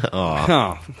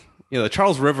 Oh. The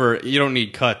Charles River, you don't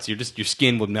need cuts. Your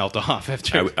skin would melt off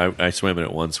after. I swam in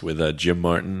it once with Jim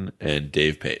Martin and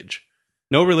Dave Page.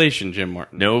 No relation, Jim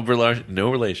Martin. No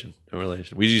relation.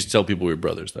 We used to tell people we were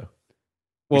brothers, though.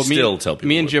 Well, still tell people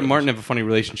me and we're Jim brothers. Martin have a funny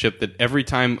relationship that every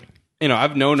time,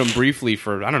 I've known him briefly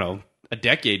for, I don't know, a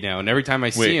decade now, and every time I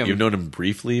see him, you've known him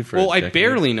briefly for. Well, a I decade?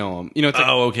 barely know him. It's like,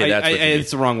 okay, that's what you mean.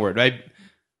 it's the wrong word.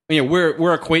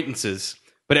 We're acquaintances,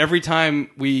 but every time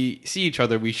we see each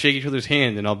other, we shake each other's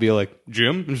hand, and I'll be like,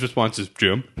 "Jim," and his response is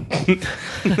 "Jim."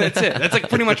 That's it. That's like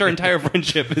pretty much our entire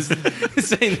friendship is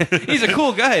saying that he's a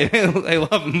cool guy. I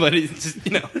love him, but he's just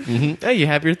Hey, you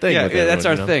have your thing. yeah, with that's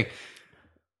our everyone, thing.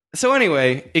 So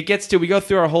anyway, we go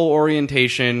through our whole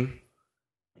orientation.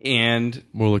 And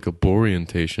More like a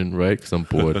orientation, right? Because I'm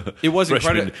bored. it was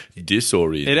Freshman incredible.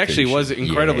 disorientation. It actually was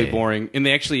incredibly Yeah. boring. And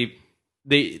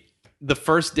the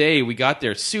first day we got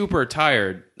there super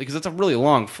tired because it's a really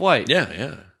long flight.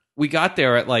 Yeah. We got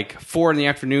there at like 4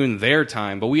 p.m. their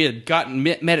time, but we had gotten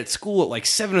met at school at like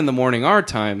 7 a.m. our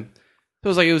time.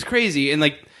 So it was crazy. And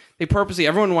like they purposely,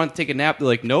 everyone wanted to take a nap. They're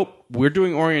like, nope, we're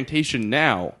doing orientation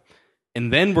now.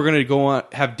 And then we're going to go on,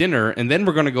 have dinner, and then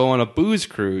we're going to go on a booze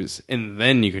cruise, and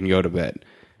then you can go to bed.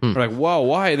 We're like, whoa,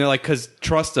 why? And they're like, because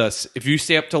trust us, if you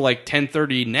stay up till like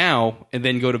 10:30 now and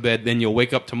then go to bed, then you'll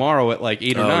wake up tomorrow at like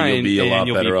 8 or 9, you'll be a lot and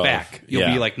you'll better be off. back. You'll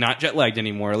Yeah. be like not jet lagged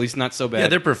anymore, at least not so bad. Yeah,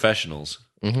 they're professionals.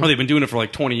 Oh, they've been doing it for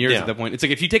like 20 years Yeah. at that point. It's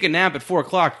like if you take a nap at 4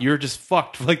 o'clock, you're just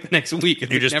fucked for like the next week.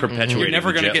 You're just perpetuating You're never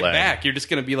the going to jet get lag. back. You're just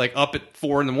going to be like up at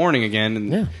 4 a.m. again.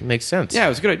 And Yeah, makes sense. yeah, it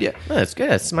was a good idea. Oh, that's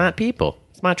good. Smart people.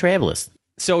 Smart travelers.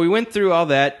 So we went through all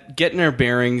that, getting our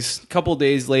bearings. A couple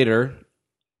days later,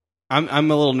 I'm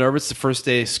a little nervous. The first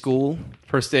day of school,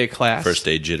 first day of class, First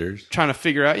day jitters. trying to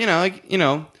figure out,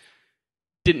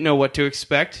 didn't know what to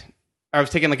expect. I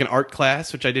was taking like an art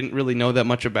class, which I didn't really know that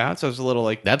much about, so I was a little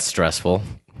like, That's stressful.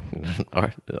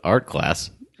 Art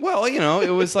class. well, it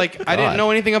was like I didn't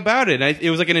know anything about it. It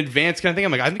was like an advanced kind of thing.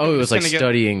 I'm like, I think Oh, I'm it was just like gonna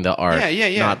studying the art.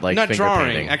 Yeah. Not like finger drawing,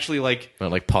 painting. actually, like.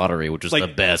 Not like pottery, which was Like- the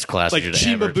best class Like you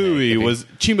should ever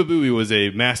Chimabue was a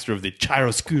master of the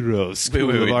chiaroscuro school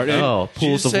wait. of art. Oh, Did you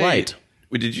pools of say- light.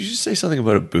 Wait, did you just say something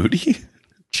about a booty?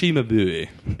 Chimabue.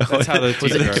 That's how the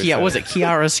Was it, teacher said was it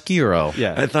chiaroscuro?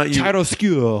 Yeah. I thought you-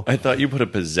 chiaroscuro. I thought you put a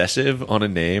possessive on a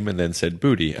name and then said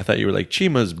booty. I thought you were like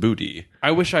Chima's booty.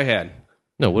 I wish I had.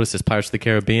 No, what is this? Pirates of the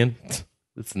Caribbean?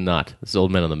 It's not. This is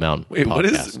Old Men on the Mountain. Wait, what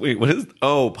podcast. is?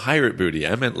 Oh, pirate booty.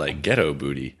 I meant like ghetto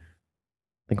booty.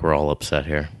 I think we're all upset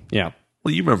here. Yeah.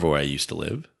 Well, you remember where I used to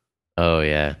live? Oh,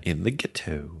 yeah. In the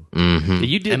ghetto. Mm-hmm.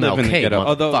 You did live in the ghetto.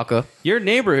 Although motherfucker. your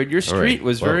neighborhood, your street right,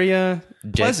 was well, very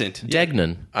pleasant.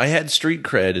 Degnan. I had street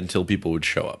cred until people would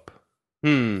show up.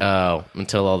 Oh,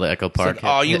 until all the Echo Park. It's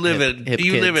like, hip- you live hip- at hip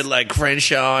you live kids. at like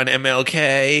Crenshaw and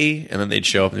MLK, and then they'd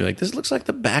show up and be like, "This looks like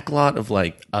the back lot of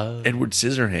like Edward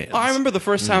Scissorhands." Oh, I remember the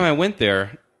first time I went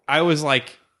there, I was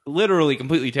like literally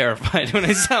completely terrified when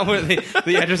I saw where the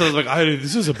address. I was like,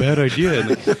 this is a bad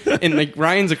idea. And like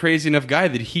Ryan's a crazy enough guy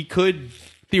that he could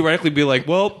theoretically be like,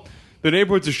 well, the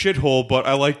neighborhood's a shithole, but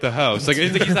I like the house. Like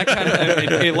he's that kind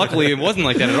of. Luckily, it wasn't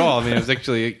like that at all. I mean, it was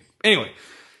actually anyway.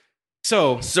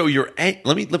 So you're at,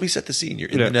 let me set the scene. You're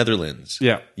in Yeah. the Netherlands.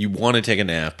 Yeah. You want to take a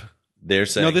nap. They're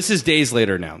saying no, this is days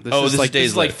later now. This is this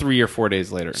is like later. 3 or 4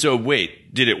 days later. So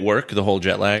wait, did it work? The whole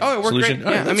jet lag Oh, it worked solution? great.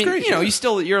 All right, Yeah, I that's mean,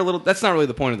 great. you're a little. That's not really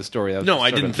the point of the story. That was No, just I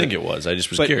sort didn't of think it was. I just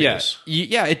was But curious.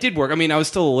 yeah, it did work. I mean, I was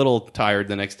still a little tired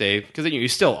the next day because you're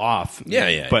still off.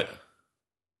 Yeah. But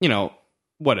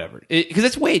whatever. Because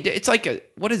it's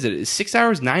like what is it? 6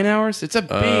 hours, 9 hours? It's a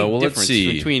big well, let's difference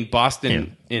see. between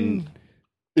Boston and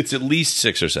It's at least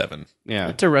 6 or 7. yeah.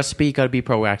 It's a recipe. You got to be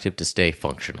proactive to stay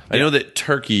functional. I know that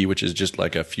Turkey, which is just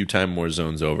like a few time more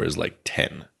zones over, is like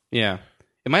 10. Yeah.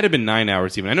 It might have been 9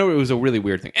 hours even. I know it was a really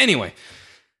weird thing. Anyway,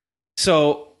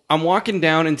 so I'm walking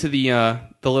down into the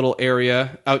little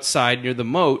area outside near the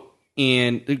moat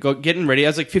and getting ready. I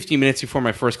was like 15 minutes before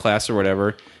my first class or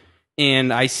whatever.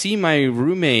 And I see my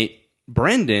roommate,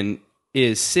 Brendan,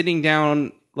 is sitting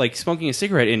down, like smoking a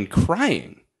cigarette and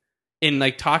crying and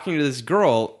like talking to this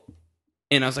girl.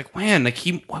 And I was like, man, like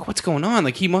what's going on?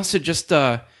 Like he must have just,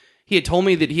 he had told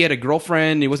me that he had a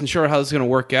girlfriend. He wasn't sure how this was going to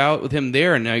work out with him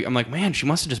there. And I'm like, man, she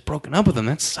must have just broken up with him.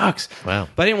 That sucks. Wow.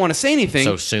 But I didn't want to say anything.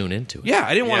 So soon into it. Yeah,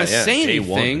 I didn't want to Yeah, say day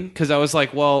anything because I was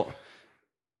like, well,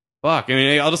 fuck. I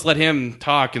mean, I'll just let him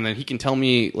talk and then he can tell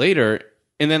me later.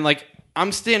 And then, like,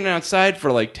 I'm standing outside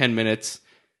for like 10 minutes.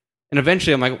 And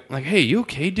eventually I'm like, hey, you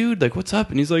okay, dude? Like, what's up?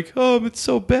 And he's like, oh, it's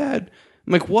so bad.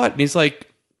 I'm like, what? And he's like,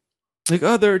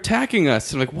 oh, they're attacking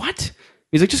us. And I'm like, what?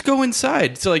 He's like, just go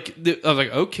inside. So like, I was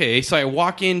like, okay. So I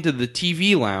walk into the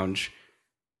TV lounge,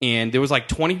 and there was like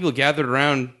 20 people gathered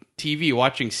around TV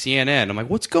watching CNN. I'm like,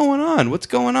 what's going on? What's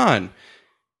going on?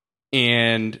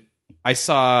 And I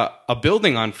saw a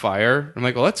building on fire. I'm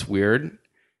like, well, that's weird.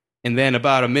 And then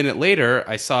about a minute later,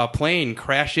 I saw a plane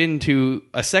crash into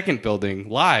a second building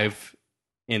live.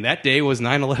 And that day was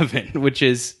 9/11, which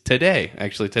is today.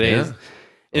 Actually, today is.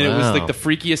 And it was like the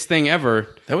freakiest thing ever.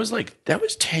 That was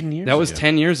 10 years ago. That was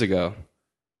 10 years ago.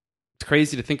 It's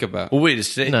crazy to think about. Well, wait,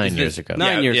 it's 9 years ago.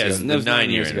 9 years ago. That was 9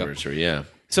 years anniversary, yeah.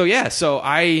 So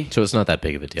So it's not that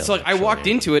big of a deal. So like I walked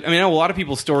into it. I mean, I know a lot of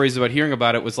people's stories about hearing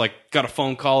about it was like got a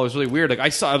phone call. It was really weird. Like I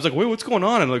was like, wait, what's going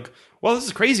on? And like, well, this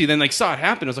is crazy. Then like saw it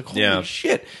happen. I was like, holy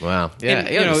shit! Wow. Yeah.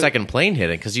 And, the second plane hit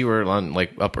it because you were on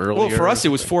like up earlier. Well, for us, it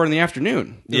was 4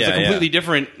 p.m. It was a completely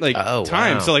different time.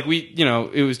 Wow. So like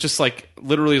it was just like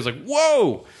literally, it was like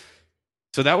whoa.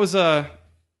 So that was a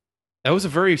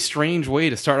very strange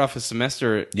way to start off a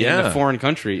semester in a foreign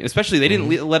country. Especially they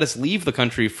didn't let us leave the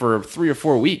country for 3 or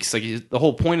 4 weeks. Like the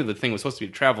whole point of the thing was supposed to be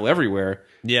to travel everywhere.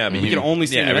 Yeah, but we could only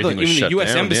see everything was even the shut U.S.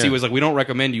 down, Embassy was like, we don't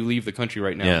recommend you leave the country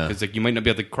right now because like you might not be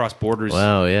able to cross borders.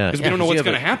 Wow, yeah, because we don't know what's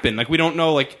going to happen. Like we don't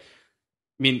know. Like I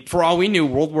mean, for all we knew,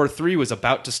 World War III was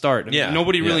about to start. I mean,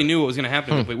 nobody really knew what was going to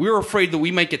happen. But we were afraid that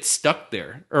we might get stuck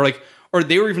there, or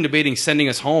they were even debating sending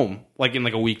us home like in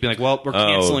like a week, being like, well, we're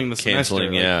canceling the semester.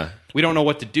 Like, we don't know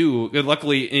what to do.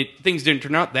 Luckily, things didn't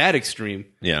turn out that extreme.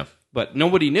 Yeah. But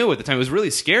nobody knew at the time. It was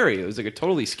really scary. It was like a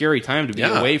totally scary time to be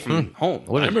away from home.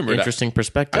 What an interesting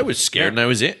perspective. I was scared and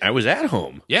I was at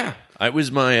home. Yeah. I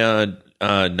was my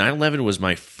 9/11 was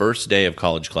my first day of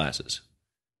college classes.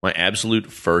 My absolute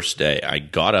first day. I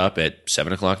got up at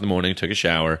 7:00 in the morning, took a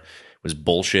shower. It was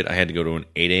bullshit. I had to go to an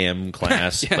 8 a.m.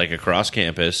 class like across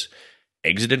campus.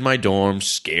 Exited my dorm,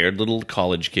 scared little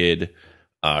college kid.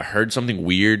 Heard something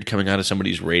weird coming out of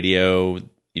somebody's radio,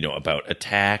 about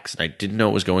attacks, and I didn't know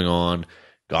what was going on.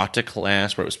 Got to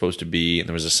class where it was supposed to be, and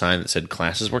there was a sign that said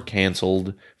classes were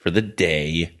canceled for the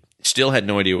day. Still had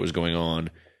no idea what was going on.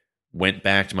 Went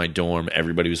back to my dorm.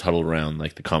 Everybody was huddled around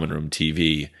like the common room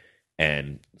TV,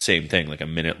 and same thing. Like a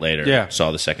minute later,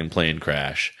 saw the second plane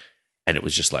crash, and it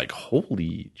was just like,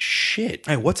 holy shit!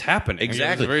 Hey, what's happening?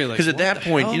 Exactly, because at that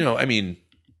point, I mean,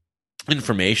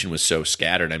 information was so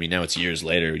scattered. I mean, now it's years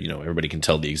later. Everybody can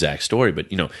tell the exact story,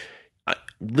 but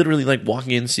literally like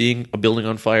walking in, seeing a building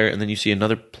on fire, and then you see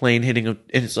another plane hitting, and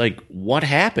it's like, what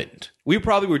happened? We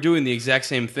probably were doing the exact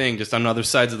same thing, just on other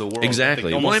sides of the world.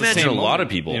 Exactly. Well, I imagine a lot of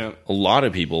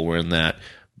people were in that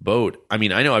boat. I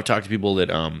mean, I know I've talked to people that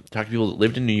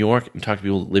lived in New York and talked to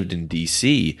people that lived in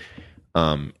DC,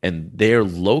 and their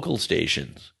local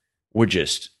stations were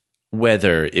just,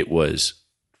 whether it was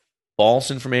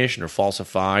false information or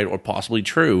falsified or possibly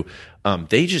true,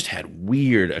 they just had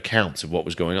weird accounts of what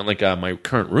was going on. Like my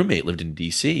current roommate lived in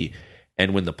DC,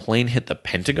 and when the plane hit the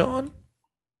Pentagon,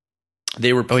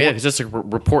 they were because just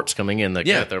reports coming in that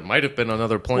there might have been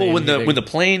another plane. Well, when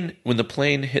the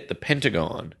plane hit the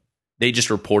Pentagon, they just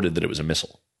reported that it was a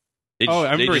missile.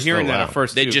 I remember hearing that at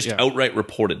first. They just outright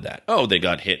reported that. Oh, they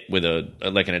got hit with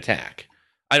like an attack.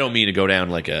 I don't mean to go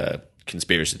down like a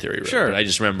conspiracy theory road, but I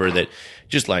just remember that,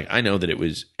 just like I know that it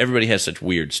was, everybody has such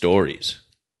weird stories.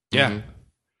 Yeah. Mm-hmm.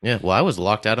 Yeah. Well, I was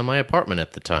locked out of my apartment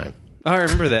at the time. Oh, I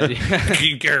remember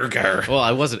that. Well,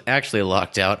 I wasn't actually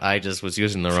locked out. I just was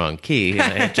using the wrong key, and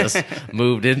I had just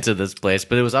moved into this place.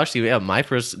 But it was actually my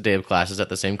first day of classes at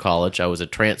the same college. I was a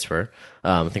transfer.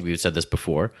 I think we've said this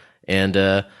before. And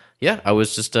I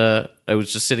was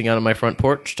just sitting out on my front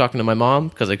porch talking to my mom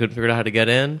because I couldn't figure out how to get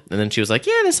in. And then she was like,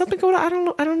 "Yeah, there's something going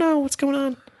on. I don't know what's going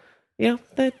on.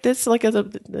 That's like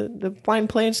the flying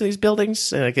planes to these buildings."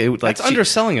 That's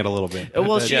underselling it a little bit.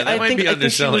 Well, I think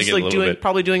she was like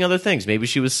probably doing other things. Maybe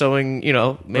she was sewing.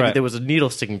 Maybe there was a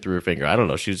needle sticking through her finger. I don't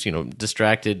know. She was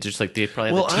distracted. Just like they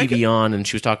probably had the TV on, and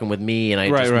she was talking with me, and I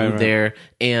just moved there.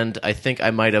 And I think I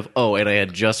might have. Oh, and I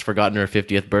had just forgotten her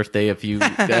 50th birthday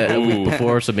a week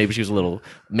before, so maybe she was a little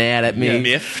mad at me,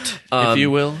 miffed, if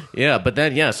you will. Yeah, but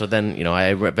then so then I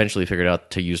eventually figured out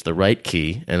to use the right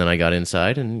key, and then I got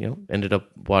inside and ended up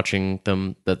watching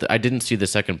them. I didn't see the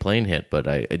second plane hit, but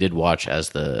I did watch as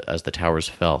the towers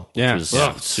fell. Which was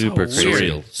super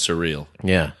crazy, surreal.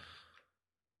 Yeah.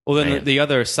 Well, then the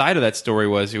other side of that story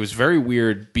was it was very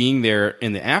weird being there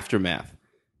in the aftermath.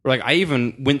 Like I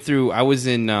even went through. I was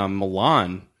in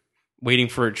Milan waiting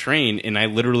for a train, and I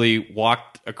literally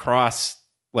walked across,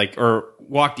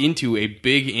 walked into a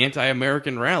big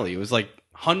anti-American rally. It was like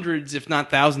hundreds, if not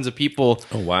thousands, of people.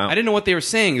 Oh wow! I didn't know what they were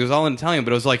saying. It was all in Italian,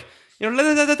 but it was like,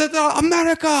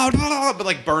 America, but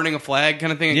like burning a flag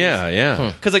kind of thing.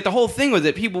 Yeah. Because like the whole thing was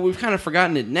that we've kind of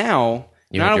forgotten it now,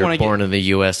 You had your Born in the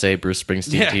USA Bruce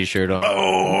Springsteen T-shirt on.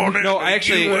 No, I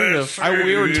actually,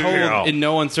 we were told in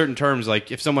no uncertain terms,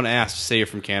 like if someone asked, say you're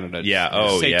from Canada.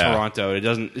 Say Toronto.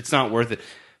 It's not worth it.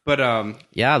 But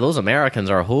yeah, those Americans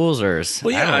are hosers.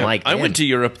 Well, yeah, I went to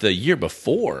Europe the year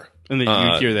before. And then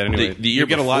you hear that anyway. The year you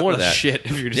get a lot before less that. shit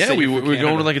if you're just we were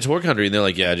going to like a tour country, and they're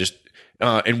like, yeah, just.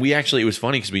 And we actually, it was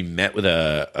funny because we met with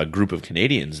a group of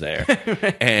Canadians there.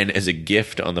 And as a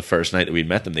gift on the first night that we'd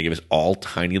met them, they gave us all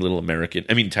tiny little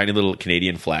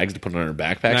Canadian flags to put on our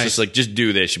backpacks. Nice. Just like, just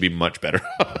do this, should be much better.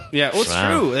 Yeah, well, it's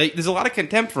true. Like, there's a lot of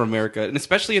contempt for America. And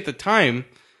especially at the time,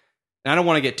 and I don't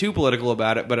want to get too political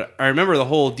about it, but I remember the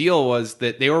whole deal was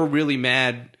that they were really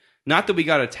mad, not that we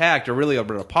got attacked or really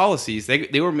about our policies.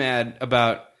 They were mad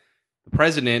about the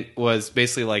president was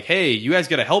basically like, hey, you guys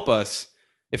got to help us.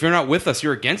 If you're not with us,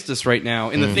 you're against us right now.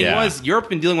 And the thing was, Europe's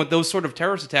been dealing with those sort of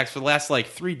terrorist attacks for the last like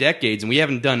 3 decades, and we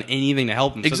haven't done anything to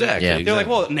help them. So Exactly. they're like,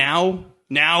 well,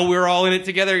 now we're all in it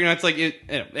together. You know, it's like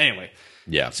anyway.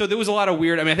 Yeah. So there was a lot of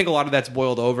weird. I mean, I think a lot of that's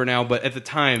boiled over now, but at the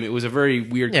time, it was a very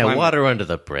weird. Yeah, climate. water under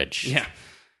the bridge. Yeah,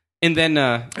 and then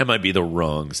that might be the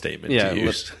wrong statement to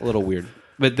use. A little weird.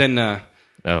 But then,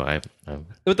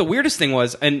 but the weirdest thing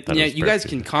was, and you guys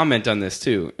can comment on this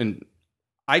too. And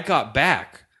I got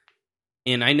back.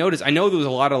 And I know there was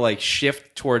a lot of like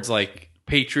shift towards like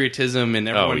patriotism, and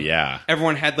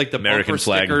everyone had like the American bumper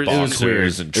flag stickers.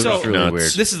 boxers and so really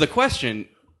weird. This is the question.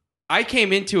 I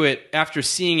came into it after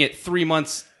seeing it 3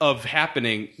 months of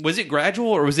happening. Was it gradual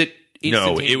or was it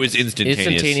instantaneous? No, it was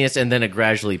instantaneous. And then it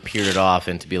gradually peered off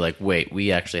into be like, wait,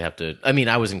 we actually have to. I mean,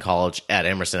 I was in college at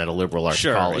Emerson at a liberal arts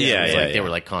college. They were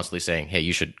like constantly saying, hey,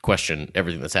 you should question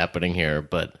everything that's happening here.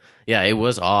 But yeah, it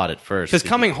was odd at first. Because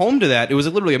coming home to that, it was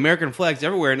literally American flags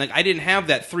everywhere. And like I didn't have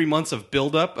that 3 months of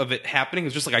buildup of it happening. It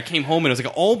was just like I came home and it was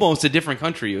like almost a different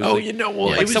country. It was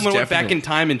like someone went back in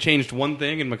time and changed one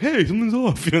thing and like, hey, something's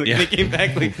off. You know, like, they came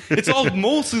back like it's all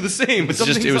mostly the same. But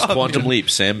it was off, quantum leap.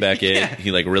 Sam Beckett,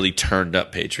 he like really turned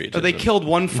up patriotism. They killed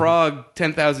one frog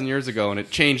 10,000 years ago and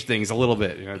it changed things a little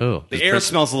bit. You know? The air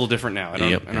smells a little different now. I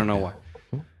don't know why.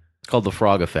 It's called the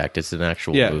Frog Effect. It's an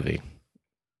actual movie.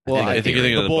 Well, I think you're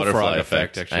thinking of the butterfly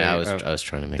effect. Actually, I was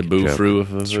trying to make the boo-froo.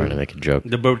 I was trying to make a joke.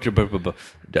 The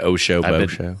O-show,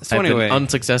 Bo-show. So anyway, I've been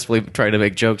unsuccessfully trying to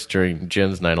make jokes during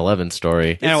Jim's 9/11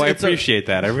 story. I appreciate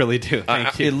that. I really do.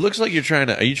 Thank you. It looks like you're trying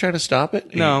to. Are you trying to stop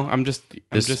it? No, I'm just.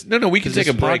 No. We can take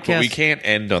a break, but we podcast- can't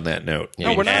end on that note.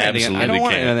 No, we're not ending it. I don't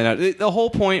want to end on that note. The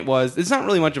whole point was it's not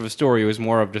really much of a story. It was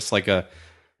more of just like a.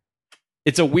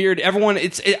 It's a weird.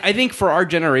 I think for our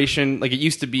generation, like it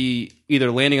used to be either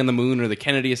landing on the moon or the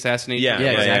Kennedy assassination. Yeah,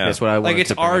 exactly. That's what I wanted like. It's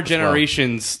to bring our up as well.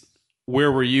 generation's.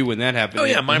 Where were you when that happened? Oh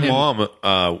yeah, my mom.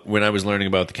 When I was learning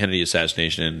about the Kennedy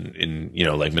assassination in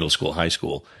like middle school, high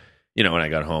school, when I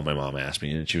got home, my mom asked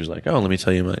me, and she was like, "Oh, let me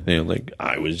tell you, like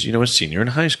I was, a senior in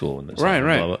high school, and this, right.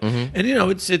 Blah, blah. Mm-hmm.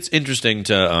 And it's interesting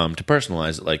to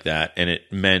personalize it like that, and it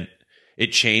meant.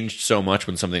 It changed so much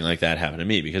when something like that happened to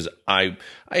me because I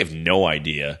have no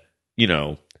idea,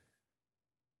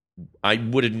 I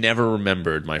would have never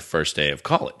remembered my first day of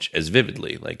college as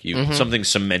vividly. Like something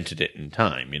cemented it in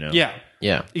time, Yeah,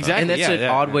 exactly. And that's an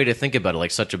odd way to think about it,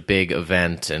 like such a big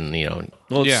event, and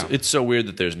Well, it's so weird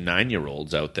that there's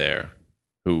 9-year-olds out there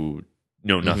who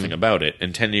know nothing about it,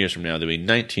 and 10 years from now there'll be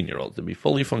 19-year-olds, there'll be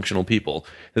fully functional people.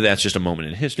 That's just a moment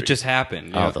in history. It just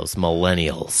happened. Oh, those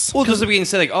millennials. Well, because we can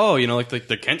say like, like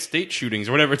the Kent State shootings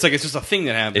or whatever. It's like it's just a thing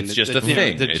that happened. It's just a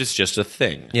thing. It's just a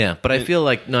thing. Yeah, but I feel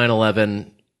like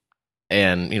 9/11,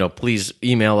 and please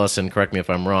email us and correct me if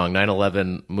I'm wrong.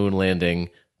 9/11, moon landing,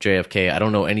 JFK. I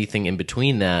don't know anything in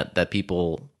between that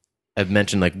people have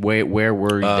mentioned. Like, where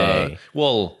were they?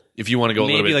 Well. If you want to go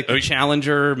maybe a little bit, like the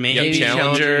Challenger, maybe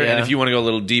Challenger, yeah. And if you want to go a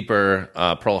little deeper,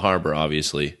 Pearl Harbor,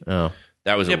 obviously. Oh,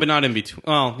 that was but not in between.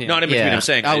 Well, not in between. Yeah. I'm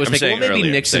saying. I was I'm thinking, saying maybe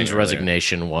earlier, Nixon's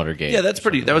resignation, Watergate. Yeah, that's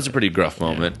pretty. That was a pretty gruff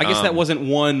moment. I guess that wasn't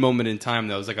one moment in time.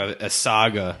 That was like a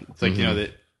saga. It's like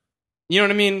that. You know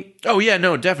what I mean? Oh yeah,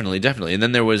 no, definitely. And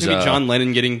then there was maybe John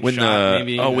Lennon getting shot.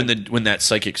 When that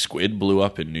psychic squid blew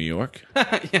up in New York.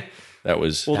 Yeah. That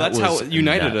was that's how it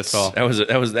united us all. That was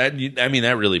that. I mean,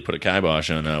 that really put a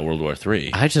kibosh on World War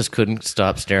III. I just couldn't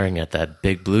stop staring at that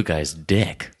big blue guy's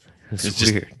dick. It's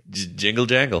weird. Just jingle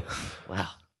jangle. Wow,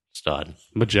 just odd.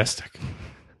 Majestic.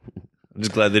 I'm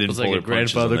just glad they didn't It was pull like their a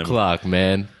grandfather punches on them. clock,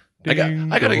 man.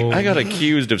 I got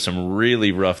accused of some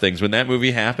really rough things when that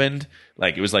movie happened.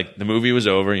 Like it was like the movie was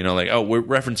over, we're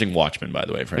referencing Watchmen, by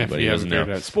the way, for anybody who doesn't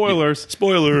know. Spoilers.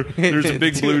 Spoiler. There's a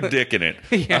big blue dick in it.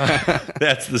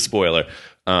 That's the spoiler.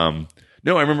 No,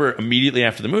 I remember immediately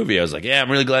after the movie, I was like, yeah, I'm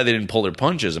really glad they didn't pull their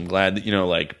punches. I'm glad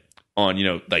that,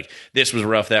 on, like this was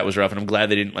rough, that was rough, and I'm glad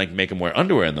they didn't like make him wear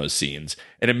underwear in those scenes.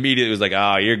 And immediately it was like,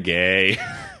 oh, you're gay.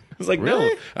 I was like, Really?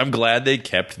 no, I'm glad they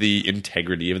kept the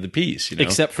integrity of the piece.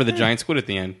 Except for the giant squid at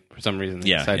the end, for some reason.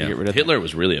 They decided to get rid of Hitler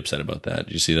was really upset about that.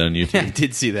 Did you see that on YouTube? I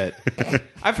did see that.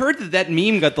 I've heard that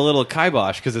meme got the little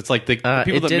kibosh because it's like the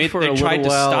people that made they tried to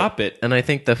stop it. And I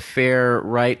think the fair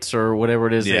rights or whatever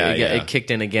it is, it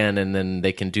kicked in again, and then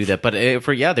they can do that. But they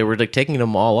were like taking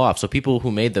them all off. So people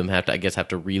who made them have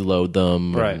to reload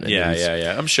them. Right. And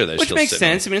Yeah. I'm sure which makes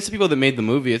sense. I mean, it's the people that made the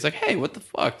movie. It's like, hey, what the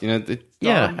fuck?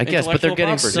 I guess, but they're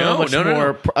getting so much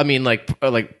more. I mean, like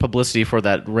publicity for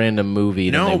that random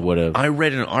movie than they would have. I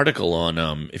read an article on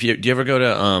do you ever go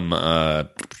to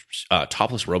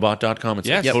toplessrobot.com? It's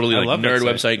Yes, totally I like love nerd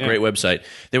that website, site. great website.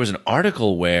 There was an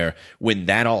article where when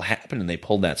that all happened and they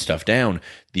pulled that stuff down,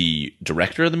 the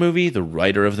director of the movie, the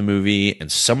writer of the movie,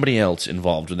 and somebody else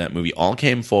involved with that movie all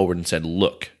came forward and said,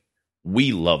 "Look,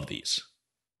 we love these.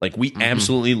 Like, we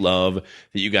absolutely love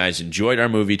that you guys enjoyed our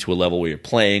movie to a level where you're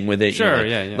playing with it. Sure,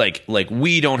 Like,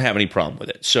 we don't have any problem with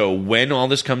it. So when all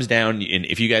this comes down, and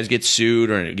if you guys get sued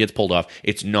or it gets pulled off,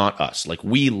 it's not us. Like,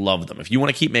 we love them. If you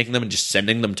want to keep making them and just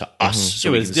sending them to us,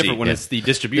 so it's different when it's the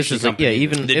distribution company.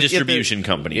 Even the distribution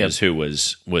company is who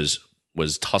was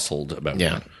tussled about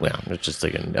Yeah, that. well, it's just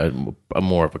like a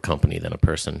more of a company than a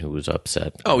person who was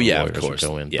upset. Oh, yeah, Lawyers of course. would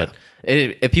go in. Yeah. But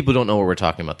if people don't know what we're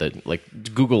talking about,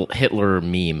 Google Hitler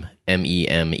meme,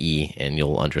 MEME, and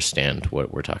you'll understand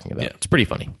what we're talking about. Yeah. It's pretty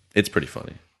funny. It's pretty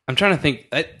funny. I'm trying to think.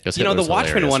 The Hitler's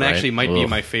Watchmen one hilarious, actually right? might be Ugh.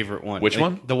 my favorite one. Which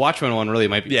one? The Watchmen one really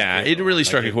might be. Yeah, my favorite it really one.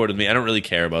 struck a chord with me. I don't really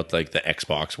care about like the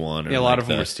Xbox one. Or Yeah, a lot like of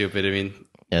them the- were stupid. I mean,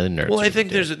 Yeah, the nerds. Well, I are think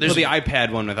there's the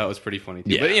iPad one I thought was pretty funny too.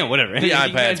 Yeah. But whatever. The You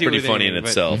can iPad's do pretty with funny in anything, but-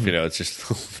 itself. It's just the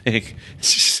whole thing.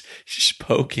 It's just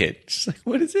poke it. Just like,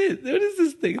 what is it? What is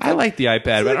this thing? I like the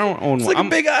iPad, but I don't own It's one. like a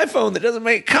big iPhone that doesn't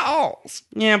make calls.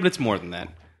 Yeah, but it's more than that.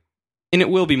 And it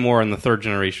will be more on the third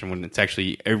generation when it's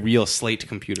actually a real slate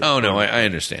computer. Oh no, I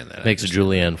understand that. makes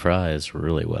julienne fries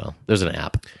really well. There's an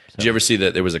app. Did you ever see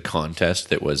that there was a contest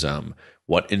that was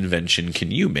what invention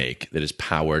can you make that is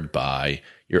powered by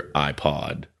your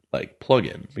iPod like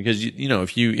plug-in? Because if you know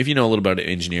a little about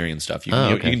engineering and stuff, you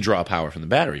can draw power from the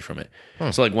battery from it.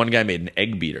 So like one guy made an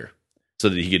egg beater so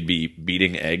that he could be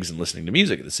beating eggs and listening to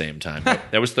music at the same time.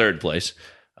 That was third place.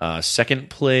 Second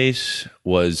place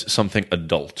was something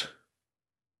adult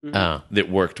that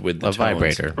worked with the A tones.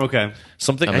 vibrator. Okay.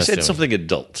 Something I'm I said assuming. something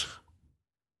adult.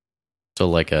 So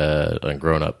like a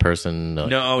grown-up person.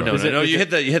 No. You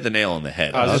hit the nail on the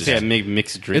head. I was just saying make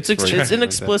mixed drinks. It's an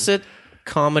explicit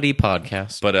comedy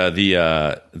podcast. But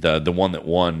the one that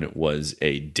won was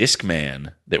a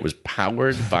Discman that was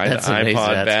powered by the That's amazing. iPod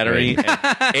That's battery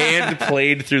and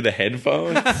played through the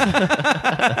headphones.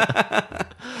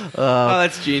 Oh,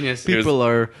 that's genius. People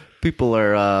are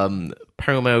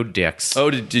promo dicks. Oh,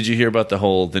 did you hear about the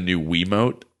new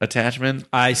Wiimote attachment?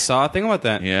 I saw a thing about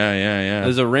that. Yeah.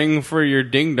 There's a ring for your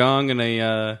ding dong and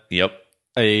Yep.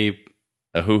 a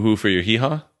A hoo-hoo for your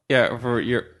hee-haw? for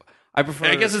your. I prefer.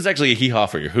 I guess it's actually a hee-haw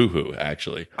for your hoo-hoo,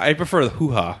 actually. I prefer the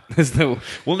hoo ha.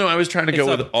 Well, no, I was trying to go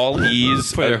with all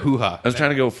E's. for your hoo ha. I was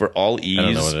trying to go for all don't know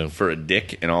E's what it is. for a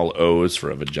dick and all O's for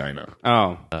a vagina.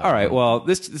 Oh, all right. Well,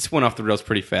 this went off the rails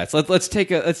pretty fast. Let's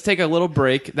take a little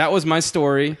break. That was my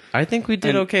story. I think we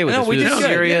did And- okay with no, this. we We did were good.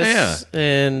 serious. Yeah.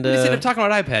 And We just ended up talking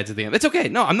about iPads at the end. It's okay.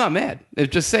 No, I'm not mad. I'm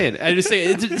just saying. This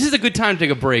is a good time to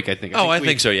take a break. I think. I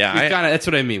think so, yeah. That's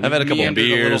what I mean. I've had a couple of meandered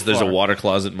beers. little There's a far. water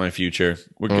closet in my future.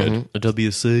 We're good. a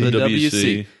WC. The WC.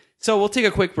 WC. So we'll take a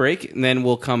quick break, and then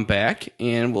we'll come back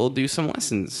and we'll do some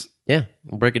lessons. Yeah,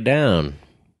 we'll break it down.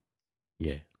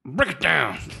 Yeah. Break it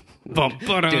down. Bum,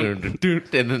 ba-dum. And then Dun,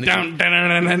 dun, dun, dun,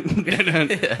 dun,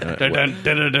 dun, dun,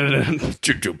 dun, dun, dun.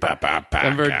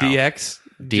 Remember DX?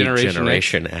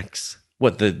 Generation X.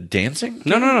 What, the dancing?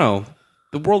 No.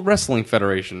 The World Wrestling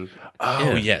Federation.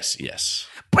 Oh, yes.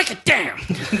 Break it down.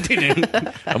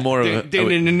 I'm more of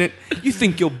a... You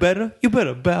think you're better? You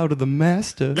better bow to the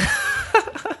master.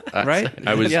 Right?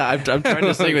 I was... Yeah, I'm trying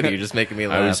to sing with you. You're just making me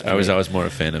laugh. I was always more a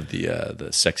fan of the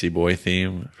sexy boy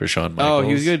theme for Shawn Michaels. Oh,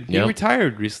 he was good. He Yep.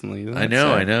 retired recently. I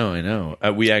know.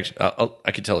 We actually,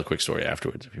 I could tell a quick story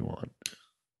afterwards if you want.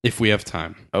 If we have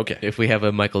time. Okay. If we have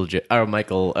a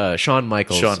Shawn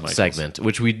Michaels segment,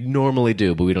 which we normally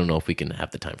do, but we don't know if we can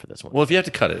have the time for this one. Well, if you have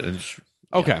to cut it, it's-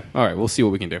 Okay. All right. We'll see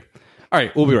what we can do. All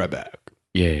right. We'll be right back.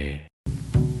 Yeah.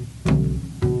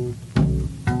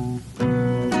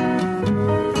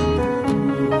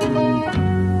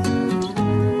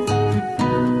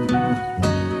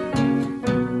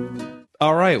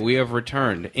 All right. We have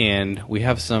returned, and we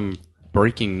have some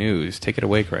breaking news. Take it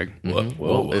away, Craig.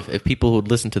 Well, if people who'd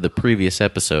listened to the previous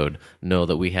episode know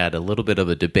that we had a little bit of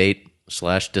a debate /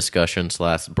 discussion /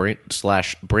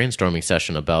 brainstorming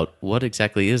session about what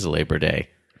exactly is Labor Day,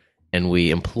 and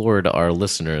we implored our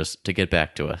listeners to get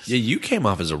back to us. Yeah, you came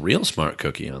off as a real smart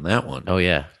cookie on that one. Oh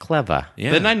yeah, clever.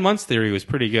 Yeah. The 9 months theory was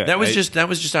pretty good. That was right?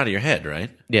 just out of your head, right?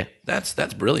 Yeah. That's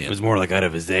brilliant. It was more like out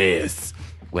of his ass.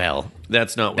 Well,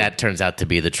 That's not that turns out to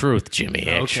be the truth, Jimmy.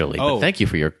 Actually, Oh. but thank you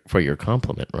for your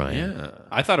compliment, Ryan. Yeah.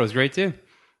 I thought it was great too.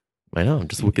 I know, I'm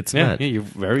just wicked smart. Yeah, you're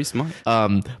very smart.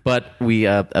 But we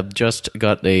have just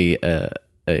got an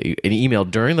email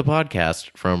during the podcast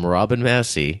from Robin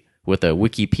Massey with a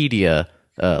Wikipedia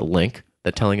link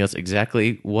that telling us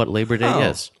exactly what Labor Day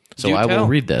is. So Do I tell. will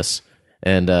read this,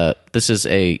 and this is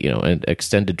an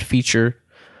extended feature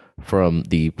from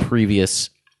the previous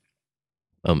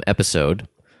episode.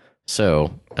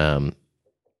 So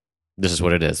this is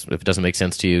what it is. If it doesn't make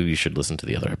sense to you, you should listen to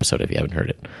the other episode if you haven't heard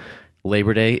it.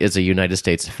 Labor Day is a United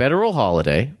States federal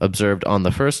holiday observed on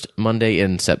the first Monday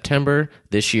in September.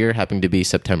 This year happened to be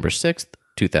September 6th,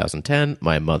 2010,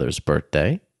 my mother's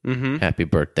birthday. Mm-hmm. Happy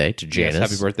birthday to Janice. Yes,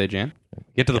 happy birthday, Jan.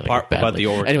 Get to the part Badly. about the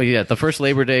origin. Anyway, yeah, the first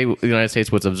Labor Day in the United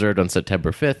States was observed on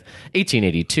September 5th,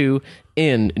 1882,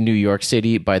 in New York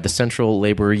City by the Central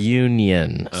Labor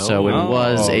Union. So it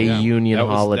was a union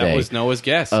holiday. That was Noah's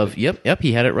guess. Yep,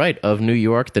 he had it right. Of New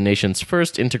York, the nation's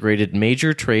first integrated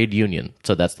major trade union.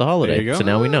 So that's the holiday. There you go. So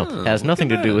now we know. It has nothing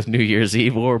to do with New Year's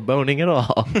Eve or boning at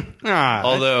all.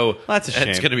 Although that's a shame.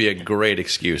 It's going to be a great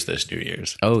excuse this New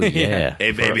Year's. Oh, yeah.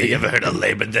 Hey, baby, you ever heard of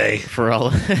Labor Day? For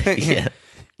all... yeah.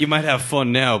 You might have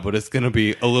fun now, but it's going to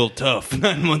be a little tough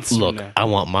 9 months Look, from now. I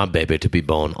want my baby to be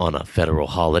born on a federal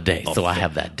holiday, so I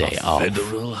have that day off.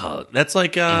 Federal holiday. That's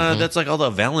like that's like all the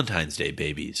Valentine's Day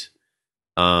babies.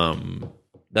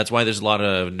 That's why there's a lot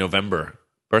of November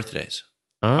birthdays.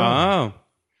 Oh.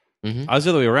 I was the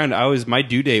other way around. My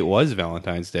due date was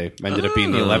Valentine's Day. Ended up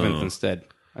being the 11th instead.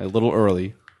 A little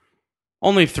early.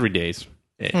 Only 3 days.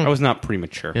 I was not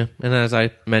premature. Yeah, and as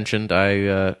I mentioned,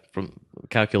 I from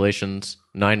calculations,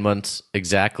 9 months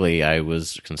exactly, I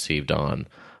was conceived on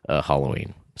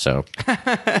Halloween. So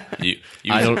You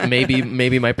I don't.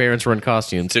 Maybe my parents were in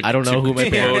costumes. I don't know who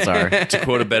my parents are. To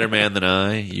quote a better man than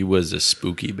I, you was a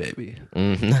spooky baby.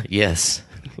 Yes,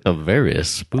 a very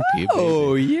spooky.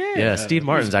 Oh, baby. yeah. Yeah, Steve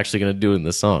Martin's actually going to do it in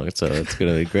the song, so it's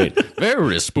going to be great.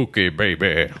 Very spooky,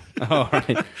 baby. All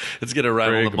right. It's going to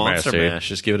rival Big the Monster Massey. Mash.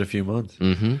 Just give it a few months.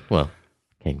 Well,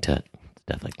 King Tut,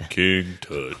 stuff like that. King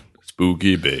Tut,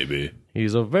 spooky baby.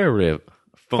 He's a very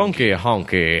funky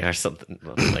honky or something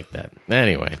like that.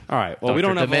 Anyway, All right. Well, we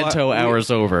don't have Demento a lot. hours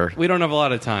over. We don't have a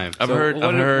lot of time. I've So heard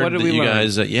what did that we you learn?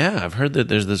 guys. I've heard that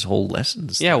there's this whole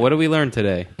lessons. Yeah, what did we learn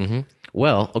today?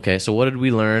 Well, okay, so what did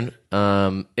we learn?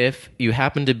 If you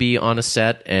happen to be on a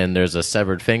set and there's a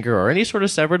severed finger or any sort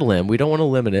of severed limb, we don't want to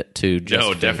limit it to just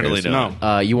No, definitely fingers.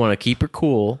 not. You want to keep it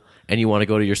cool, and you want to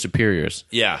go to your superiors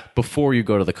Yeah. before you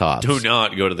go to the cops. Do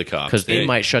not go to the cops Because they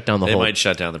might shut down the They whole... might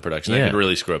shut down the production. Yeah. That could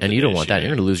really screw up. And the you don't dish, want that. yeah.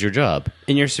 You're going to lose your job.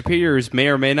 And your superiors may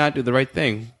or may not do the right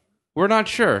thing. We're not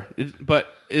sure.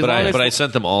 But I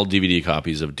sent them all DVD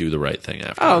copies of Do the Right Thing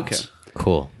afterwards. Oh, okay.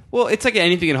 Cool. Well, it's like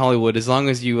anything in Hollywood. As long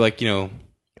as you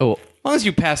Oh, as long as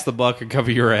you pass the buck and cover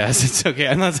your ass, it's okay.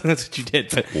 I'm not saying that's what you did,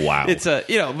 but Wow. it's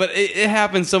but it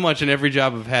happens so much in every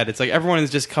job I've had. It's like everyone is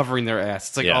just covering their ass.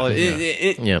 It's like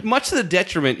Yeah. Yeah. much to the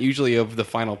detriment usually of the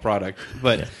final product.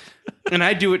 But and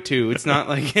I do it too. It's not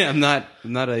like I'm not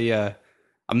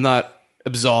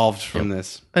absolved from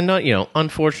this. and not,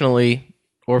 unfortunately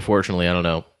or fortunately, I don't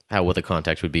know what the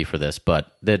context would be for this,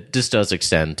 but that this does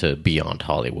extend to beyond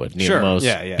Hollywood. Sure. Most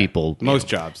Yeah. people... Most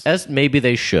jobs. As maybe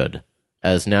they should,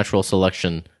 as natural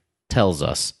selection tells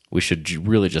us, we should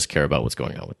really just care about what's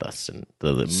going on with us. And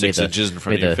 6 inches in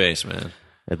front of your face, man.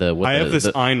 I have this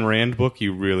Ayn Rand book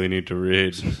you really need to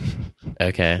read.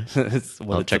 Okay.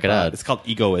 I'll check it out. It's called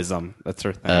Egoism. That's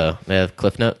her thing. Oh, they have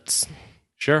Cliff Notes.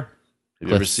 Sure. Have you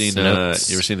ever Cliff seen Notes.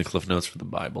 the Cliff Notes for the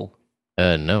Bible?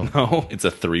 No. Oh, It's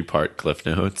a 3-part Cliff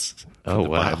Notes. Oh,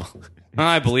 wow.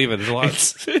 I believe it. There's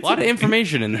a lot of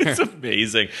information in there. It's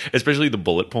amazing, especially the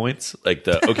bullet points. Like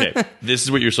this is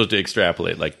what you're supposed to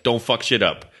extrapolate. Like, don't fuck shit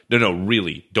up. No,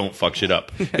 really, don't fuck shit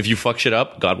up. If you fuck shit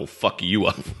up, God will fuck you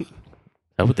up. Is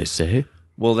that what they say?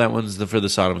 Well, that one's for the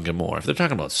Sodom and Gomorrah. If they're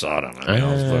talking about Sodom, I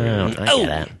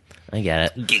mean, I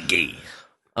get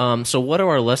it. So what are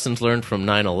our lessons learned from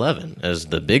 9/11 is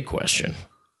the big question.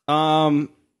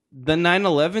 The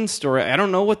 9/11 story, I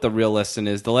don't know what the real lesson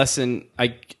is. The lesson,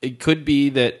 it could be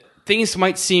that things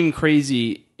might seem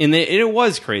crazy, and it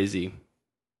was crazy.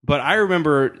 But I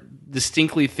remember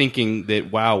distinctly thinking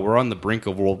that, wow, we're on the brink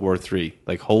of World War III.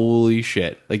 Like, holy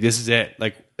shit. Like, this is it.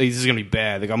 Like, this is going to be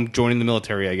bad. Like, I'm joining the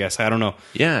military, I guess. I don't know.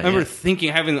 Yeah. I remember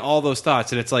thinking, having all those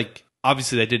thoughts, and it's like,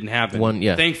 obviously that didn't happen.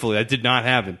 Thankfully, that did not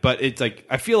happen. But it's like,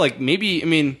 I feel like maybe, I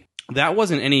mean, that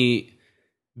wasn't any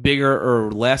bigger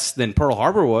or less than Pearl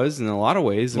Harbor was in a lot of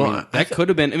ways. I mean, that could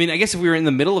have been, I mean, I guess if we were in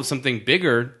the middle of something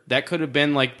bigger, that could have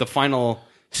been like the final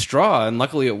straw, and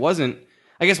luckily it wasn't.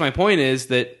 I guess my point is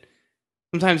that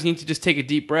sometimes you need to just take a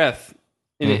deep breath,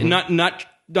 and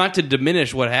not to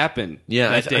diminish what happened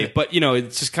that day, but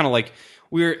it's just kind of like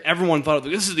everyone thought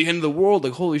this is the end of the world,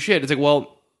 like holy shit. It's like,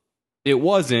 well, it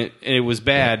wasn't, and it was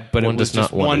bad, but it was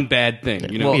just one bad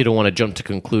thing. You don't want to jump to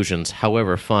conclusions,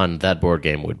 however fun that board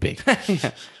game would be.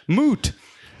 Moot.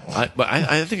 But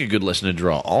I think a good lesson to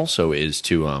draw also is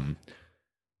to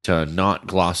not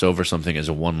gloss over something as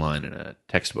a one line in a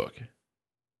textbook.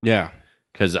 Yeah.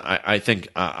 Because I think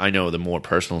I know the more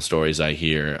personal stories I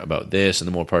hear about this and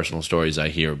the more personal stories I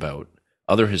hear about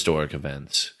other historic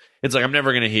events, it's like I'm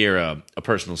never going to hear a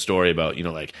personal story about,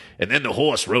 like, and then the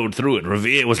horse rode through it.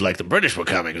 It was like the British were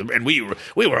coming, and we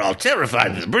were all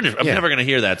terrified of the British. I'm never going to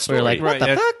hear that story. We're like, what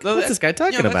the fuck? What's this guy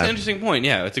talking about? That's an interesting point.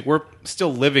 Yeah, it's like we're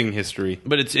still living history.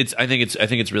 But I think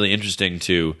it's really interesting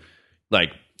to,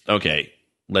 like, okay,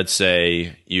 let's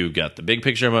say you got the big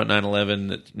picture about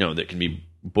 9/11 that can be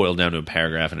boiled down to a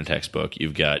paragraph in a textbook.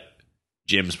 You've got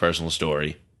Jim's personal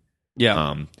story.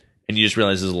 Yeah. And you just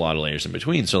realize there's a lot of layers in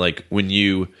between. So like when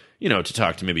to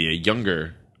talk to maybe a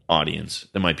younger audience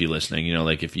that might be listening,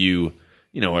 like if you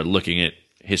are looking at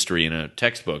history in a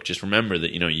textbook, just remember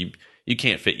that, you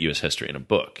can't fit U.S. history in a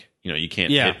book. You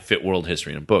can't fit world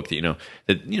history in a book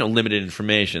that limited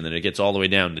information, that it gets all the way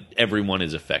down to everyone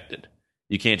is affected.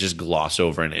 You can't just gloss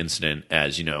over an incident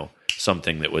as,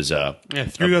 something that was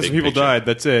 3,000 people died.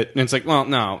 That's it. And it's like, well,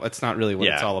 no, that's not really what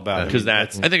it's all about. Because I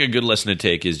think a good lesson to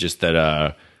take is just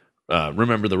that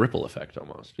remember the ripple effect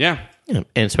almost. Yeah, and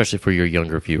especially for your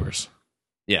younger viewers.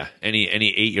 Yeah, any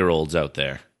 8-year-olds out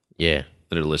there, that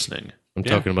are listening. I'm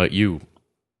talking about you.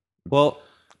 Well,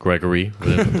 Gregory,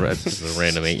 the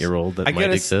random 8-year-old that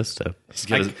might exist. He's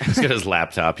got his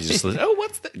laptop. He's just like, oh,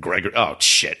 what's that, Gregory? Oh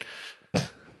shit.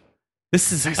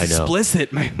 This is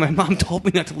explicit. My mom told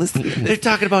me not to listen to this. They're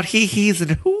talking about he-he's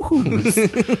and hoo-hoos.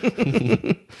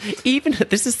 Even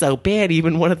this is so bad,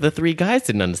 even one of the three guys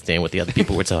didn't understand what the other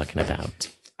people were talking about.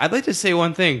 I'd like to say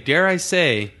one thing. Dare I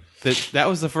say that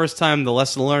was the first time the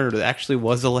lesson learned actually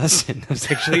was a lesson. It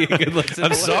was actually a good lesson.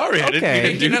 I'm sorry. I didn't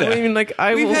mean to do that. I mean, like,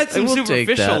 We've had some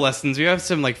superficial lessons. We have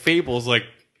some like fables like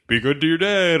be good to your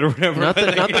dad or whatever. Not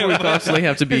that we constantly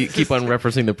have to keep on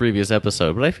referencing the previous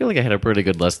episode, but I feel like I had a pretty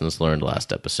good lessons learned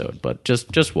last episode. But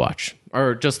just watch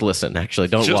or just listen. Actually,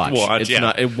 don't watch.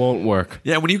 It won't work.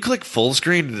 Yeah, when you click full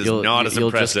screen, it is not as impressive.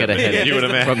 You'll just get a headache you would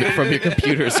imagine. from your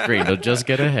computer screen. You'll just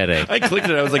get a headache. I clicked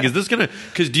it. I was like, is this gonna?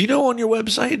 Because do you know on your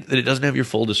website that it doesn't have your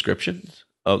full descriptions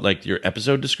of like your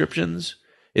episode descriptions?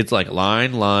 It's like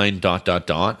line, dot.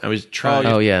 I was trying.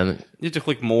 Oh yeah. You have to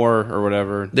click more or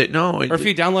whatever. Or if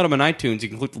you download them on iTunes, you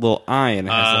can click the little I and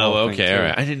it has the whole thing okay, too. all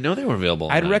right. I didn't know they were available.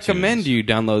 I'd recommend you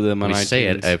download them on iTunes. Say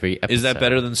it every episode. Is that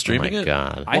better than streaming it?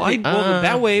 God. I think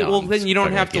that way. No, then you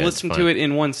don't have to listen to it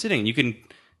in one sitting. You can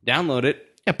download it.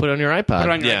 Yeah, put it on your iPod. Put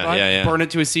it on your iPod, burn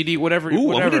it to a CD, whatever. Ooh,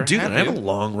 whatever I'm going to do that. I have a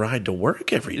long ride to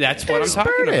work every day. That's what I'm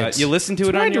talking about. You listen to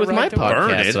it on your with my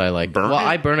podcast that I like. Burn it?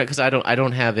 I burn it because I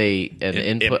don't have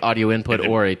an audio input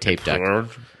or a tape deck.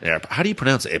 How do you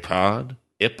pronounce iPod?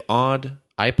 iPod?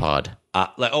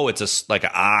 iPod. It's like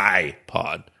an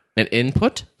iPod. An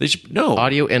input? No.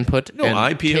 Audio input. No,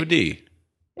 iPod.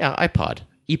 Yeah, iPod.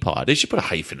 ePod. They should put a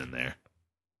hyphen in there.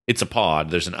 It's a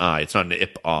pod. There's an I. It's not an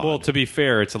ipod. Well, to be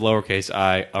fair, it's a lowercase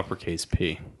I, uppercase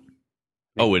P.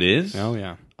 Oh, it is? Oh,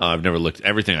 yeah. I've never looked.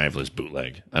 Everything I have is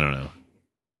bootleg. I don't know.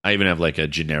 I even have like a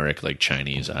generic like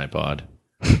Chinese iPod.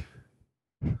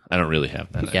 I don't really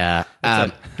have that. Yeah.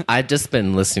 I've just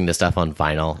been listening to stuff on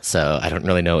vinyl, so I don't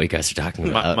really know what you guys are talking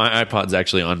about. My iPod's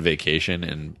actually on vacation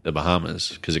in the Bahamas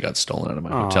because it got stolen out of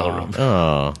my hotel room.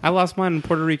 Oh. I lost mine in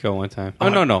Puerto Rico one time. Oh,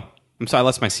 no. I'm sorry, I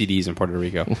lost my CDs in Puerto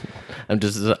Rico.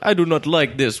 I do not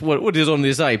like this. What is on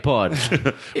this iPod?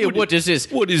 What is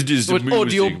this? What is this? What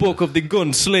audiobook of the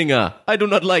Gunslinger? I do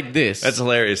not like this. That's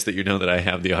hilarious that you know that I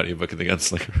have the audiobook of the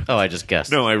Gunslinger. Oh, I just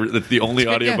guessed. No, that's the only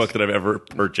audiobook that I've ever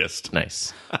purchased.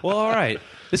 Nice. Well, all right.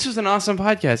 This was an awesome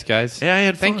podcast, guys. Yeah, I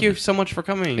had fun. Thank you so much for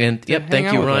coming. And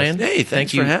thank you, Ryan. Hey,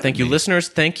 thanks for having me. Thank you, listeners.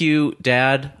 Thank you,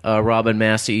 Dad, Rob, and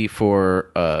Massey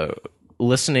for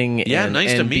listening and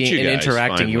nice to meet you guys,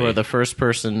 interacting. finally. You are the first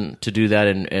person to do that,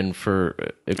 and for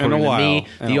according to me,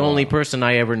 the only person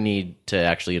I ever need to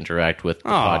actually interact with the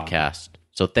podcast.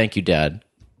 So thank you, Dad.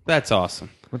 That's awesome.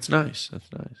 That's nice.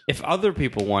 That's nice. If other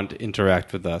people want to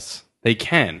interact with us, they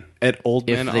can at Old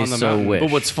If Men they on the so Mountain. wish.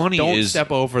 But what's funny Don't is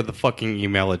step over the fucking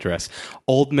email address.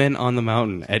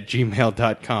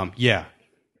 oldmenonthemountain@gmail.com. Yeah.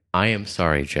 I am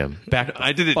sorry, Jim. Back the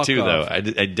I did it fuck too, off.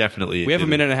 though. I definitely. We have a did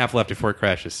minute and a half left before it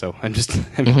crashes, so I'm just.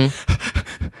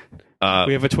 Uh,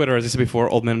 we have a Twitter, as I said before,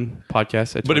 Old Men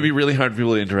Podcast. But it'd be really hard for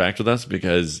people to interact with us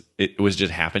because it was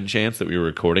just happen chance that we were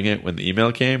recording it when the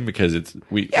email came because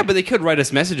Yeah, but they could write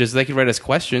us messages. They could write us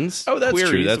questions. Oh, that's queries.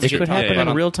 true. That's We It true. could could talk happen about in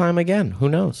them. real time again. Who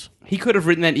knows? He could have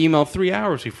written that email 3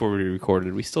 hours before we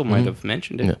recorded. We still might have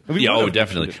mentioned it. We yeah, would oh, have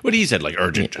definitely. mentioned What he said, like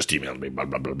urgent, just email me, blah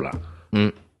blah blah blah.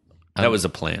 That was a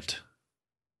plant.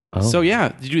 it. So yeah,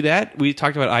 to do that, we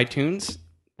talked about iTunes.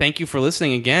 Thank you for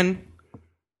listening again.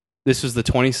 This was the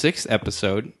 26th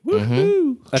episode.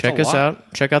 Woohoo! That's Check a us lot.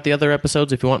 out. Check out the other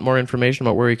episodes if you want more information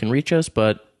about where you can reach us.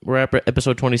 But we're at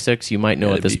episode 26. You might know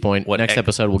Yeah, at this it'd be- point. what Next ex-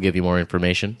 episode will give you more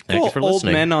information. Thank you for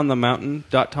listening.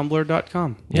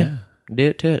 Oldmenonthemountain.tumblr.com. Yeah.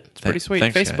 Did it. It's pretty sweet.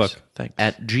 Thanks, Facebook. guys. Thanks.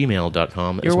 At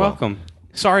gmail.com as You're well. welcome.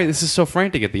 Sorry, this is so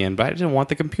frantic at the end, but I didn't want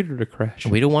the computer to crash.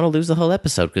 We don't want to lose the whole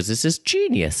episode because this is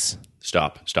genius.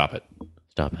 Stop it. Stop it.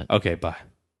 Okay, bye.